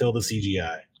awesome until the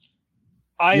CGI.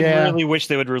 I Yeah. really wish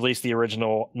they would release the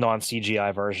original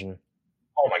non-CGI version.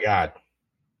 Oh my god,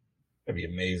 that'd be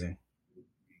amazing.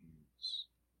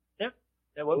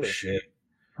 That would Oh be. shit!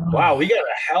 Wow, we got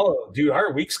a hell of dude.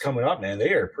 Our week's coming up, man.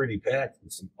 They are pretty packed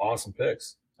with some awesome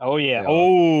picks. Oh yeah. Yeah.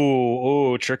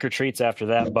 Oh, trick or treats after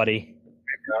that, buddy.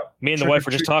 Me and the wife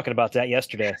were just talking about that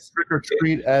yesterday. Trick or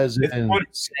treat as in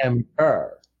Sam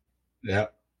Kerr. Yeah.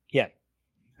 Yeah.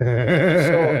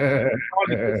 So,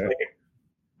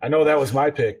 I know that was my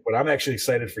pick, but I'm actually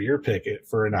excited for your pick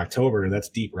for in October, and that's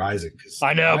Deep Rising.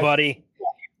 I know, buddy.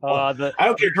 The I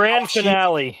don't care grand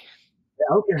finale.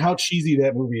 I don't care how cheesy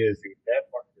that movie is. Dude. That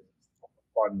fucking is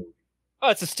a fun movie. Oh,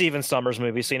 it's a Steven Sommers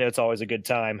movie, so you know it's always a good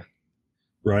time.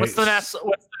 Right. What's the next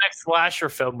slasher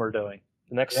film we're doing?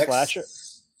 The next slasher?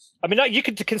 I mean, you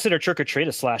could consider Trick or Treat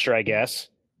a slasher, I guess.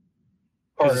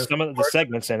 Because some of the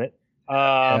segments in it.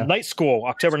 Night School,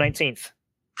 October 19th.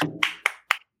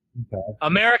 Okay.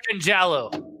 American Giallo.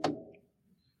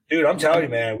 Dude, I'm telling you,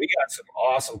 man, we got some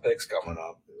awesome picks coming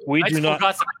up. We do not.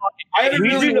 I haven't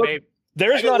really looked.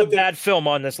 There's not a bad film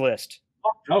on this list.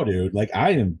 No, dude. Like, I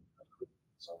am.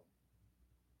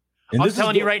 I'm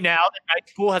telling you right now that Night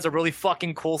School has a really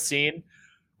fucking cool scene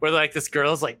where like this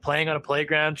girl's like playing on a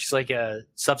playground. She's like a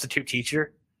substitute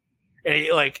teacher.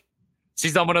 And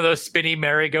she's on one of those spinny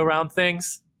merry-go-round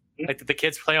things like that the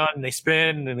kids play on, and they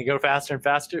spin and they go faster and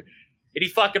faster. And he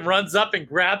fucking runs up and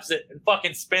grabs it and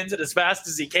fucking spins it as fast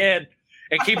as he can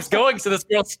and keeps going. So this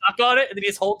girl's stuck on it, and then he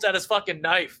just holds out his fucking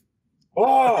knife.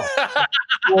 Oh.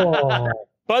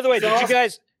 By the way,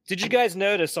 did you guys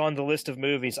notice on the list of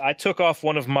movies, I took off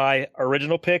one of my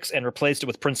original picks and replaced it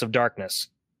with Prince of Darkness.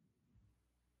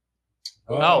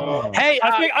 Hey,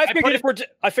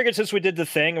 I figured since we did the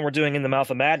thing and we're doing In the Mouth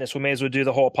of Madness, we may as well do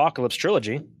the whole Apocalypse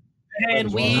trilogy.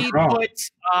 And we put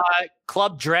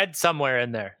Club Dread somewhere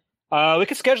in there. We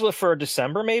could schedule it for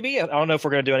December, maybe. I don't know if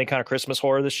we're going to do any kind of Christmas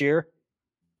horror this year.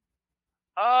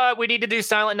 We need to do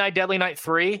Silent Night, Deadly Night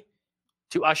 3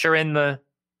 to usher in the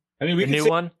new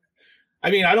one. I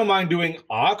mean, I don't mind doing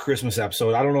a Christmas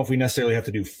episode. I don't know if we necessarily have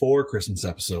to do 4 Christmas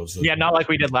episods. Yeah, not like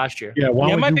we did last year. Yeah,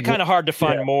 it might be kind of hard to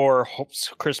find more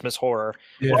Christmas horror.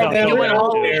 Yeah.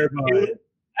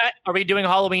 Are we doing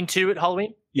Halloween 2 at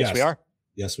Halloween? Yes, we are.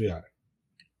 Yes, we are.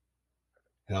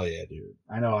 Hell yeah, dude.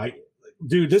 I know.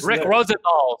 This Rick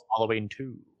Rosenthal's Halloween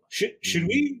 2. Should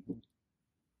we?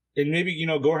 And maybe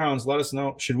Gorehounds, let us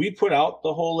know. Should we put out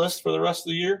the whole list for the rest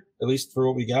of the year, at least for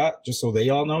what we got, just so they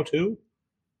all know too?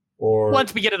 Or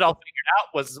once we get it all figured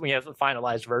out, we have the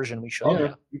finalized version. We should.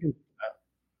 Yeah, we can.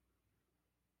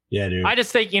 Yeah, dude. I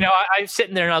just think I was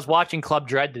sitting there and I was watching Club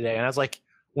Dread today, and I was like,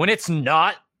 when it's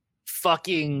not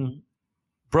fucking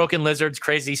Broken Lizards,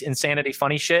 crazy insanity,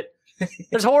 funny shit,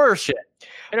 there's horror shit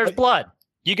and there's blood.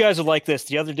 You guys would like this.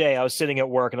 The other day, I was sitting at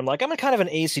work, and I'm like, I'm in kind of an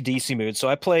AC/DC mood, so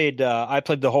I played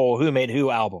the whole Who Made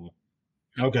Who album.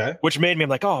 Okay. Which made me, I'm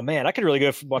like, oh man, I could really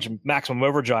go watch Maximum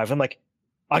Overdrive. I'm like,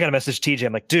 I got to message TJ.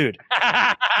 I'm like, dude,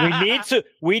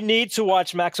 we need to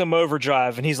watch Maximum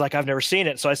Overdrive. And he's like, I've never seen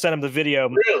it. So I sent him the video,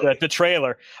 the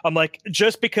trailer. I'm like,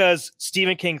 just because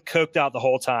Stephen King coked out the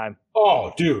whole time.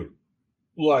 Oh, dude.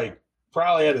 Like,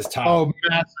 probably at his time. Oh,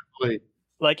 massively.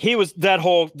 Like, he was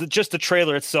just the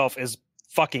trailer itself is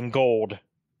fucking gold.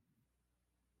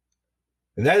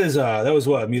 And that was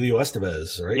what, Emilio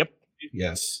Estevez, right? Yep.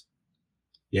 Yes.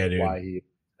 Yeah, dude. Why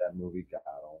that movie got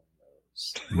on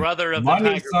those. Brother of money, the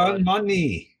Tiger son, Blood.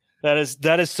 money. That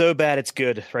is so bad it's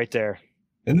good right there.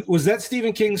 And was that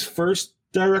Stephen King's first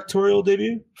directorial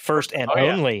debut? First and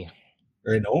only.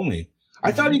 And only.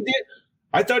 I thought he did.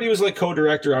 I thought he was like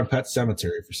co-director on Pet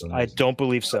Sematary for some reason. I don't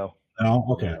believe so. No?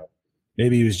 Okay.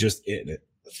 Maybe he was just in it.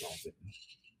 That's all I'm thinking.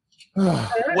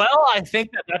 Well, I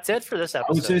think that's it for this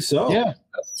episode. I would say so. Yeah,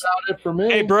 that's about it for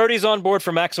me. Hey, Brody's on board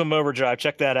for Maximum Overdrive.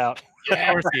 Check that out. Yeah,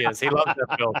 of course he is. He loves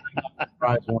that film.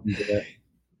 All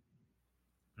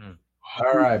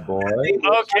right, boy.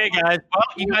 Okay, guys. Well,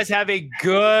 you guys have a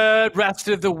good rest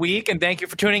of the week, and thank you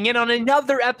for tuning in on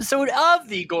another episode of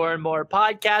the Gore and More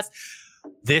podcast.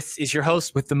 This is your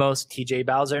host with the most, TJ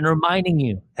Bowser, and reminding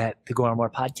you that the Gore and More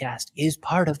podcast is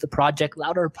part of the Project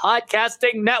Louder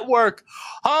Podcasting Network,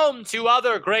 home to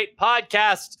other great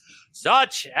podcasts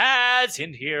such as,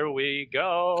 and here we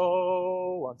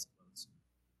go.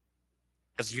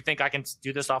 Because you think I can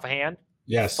do this off a hand?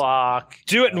 Yes. Fuck.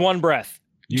 Do it in one breath.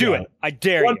 Do it. I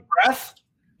dare you. One breath?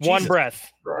 One Jesus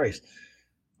breath. Christ.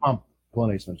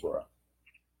 Clint Eastwood's Ventura.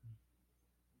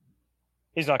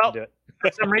 He's not going to do it.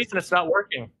 For some reason, it's not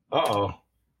working. Uh-oh.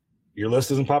 Your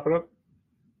list isn't popping up?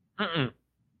 Mm-mm.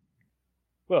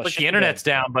 Well, the internet's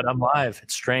down, but I'm live.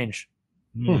 It's strange.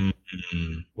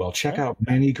 Well, check out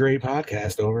many great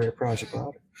podcasts over at Project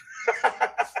Louder.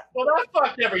 Well, that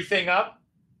fucked everything up.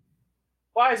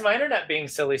 Why is my internet being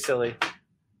silly?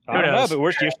 I don't know,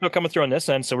 but you're still coming through on this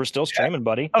end, so we're still streaming,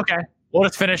 buddy. Okay. Well,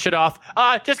 let's finish it off.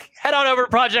 Just head on over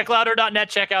to projectlouder.net.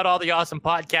 Check out all the awesome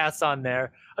podcasts on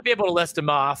there. I'll be able to list them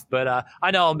off, but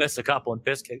I know I'll miss a couple and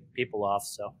piss people off.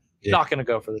 So Not going to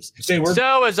go for this. Say we're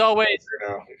So, as always,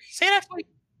 see you next week.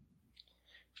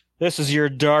 This is your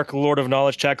dark lord of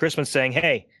knowledge, Chad Christmas, saying,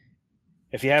 hey,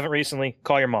 if you haven't recently,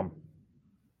 call your mom.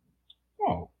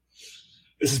 Oh.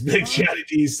 This is Big Chatty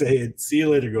D saying, see you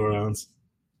later, go-rounds.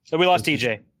 So we lost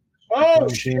TJ. Oh,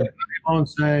 shit. I'm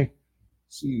saying,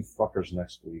 see you fuckers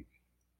next week.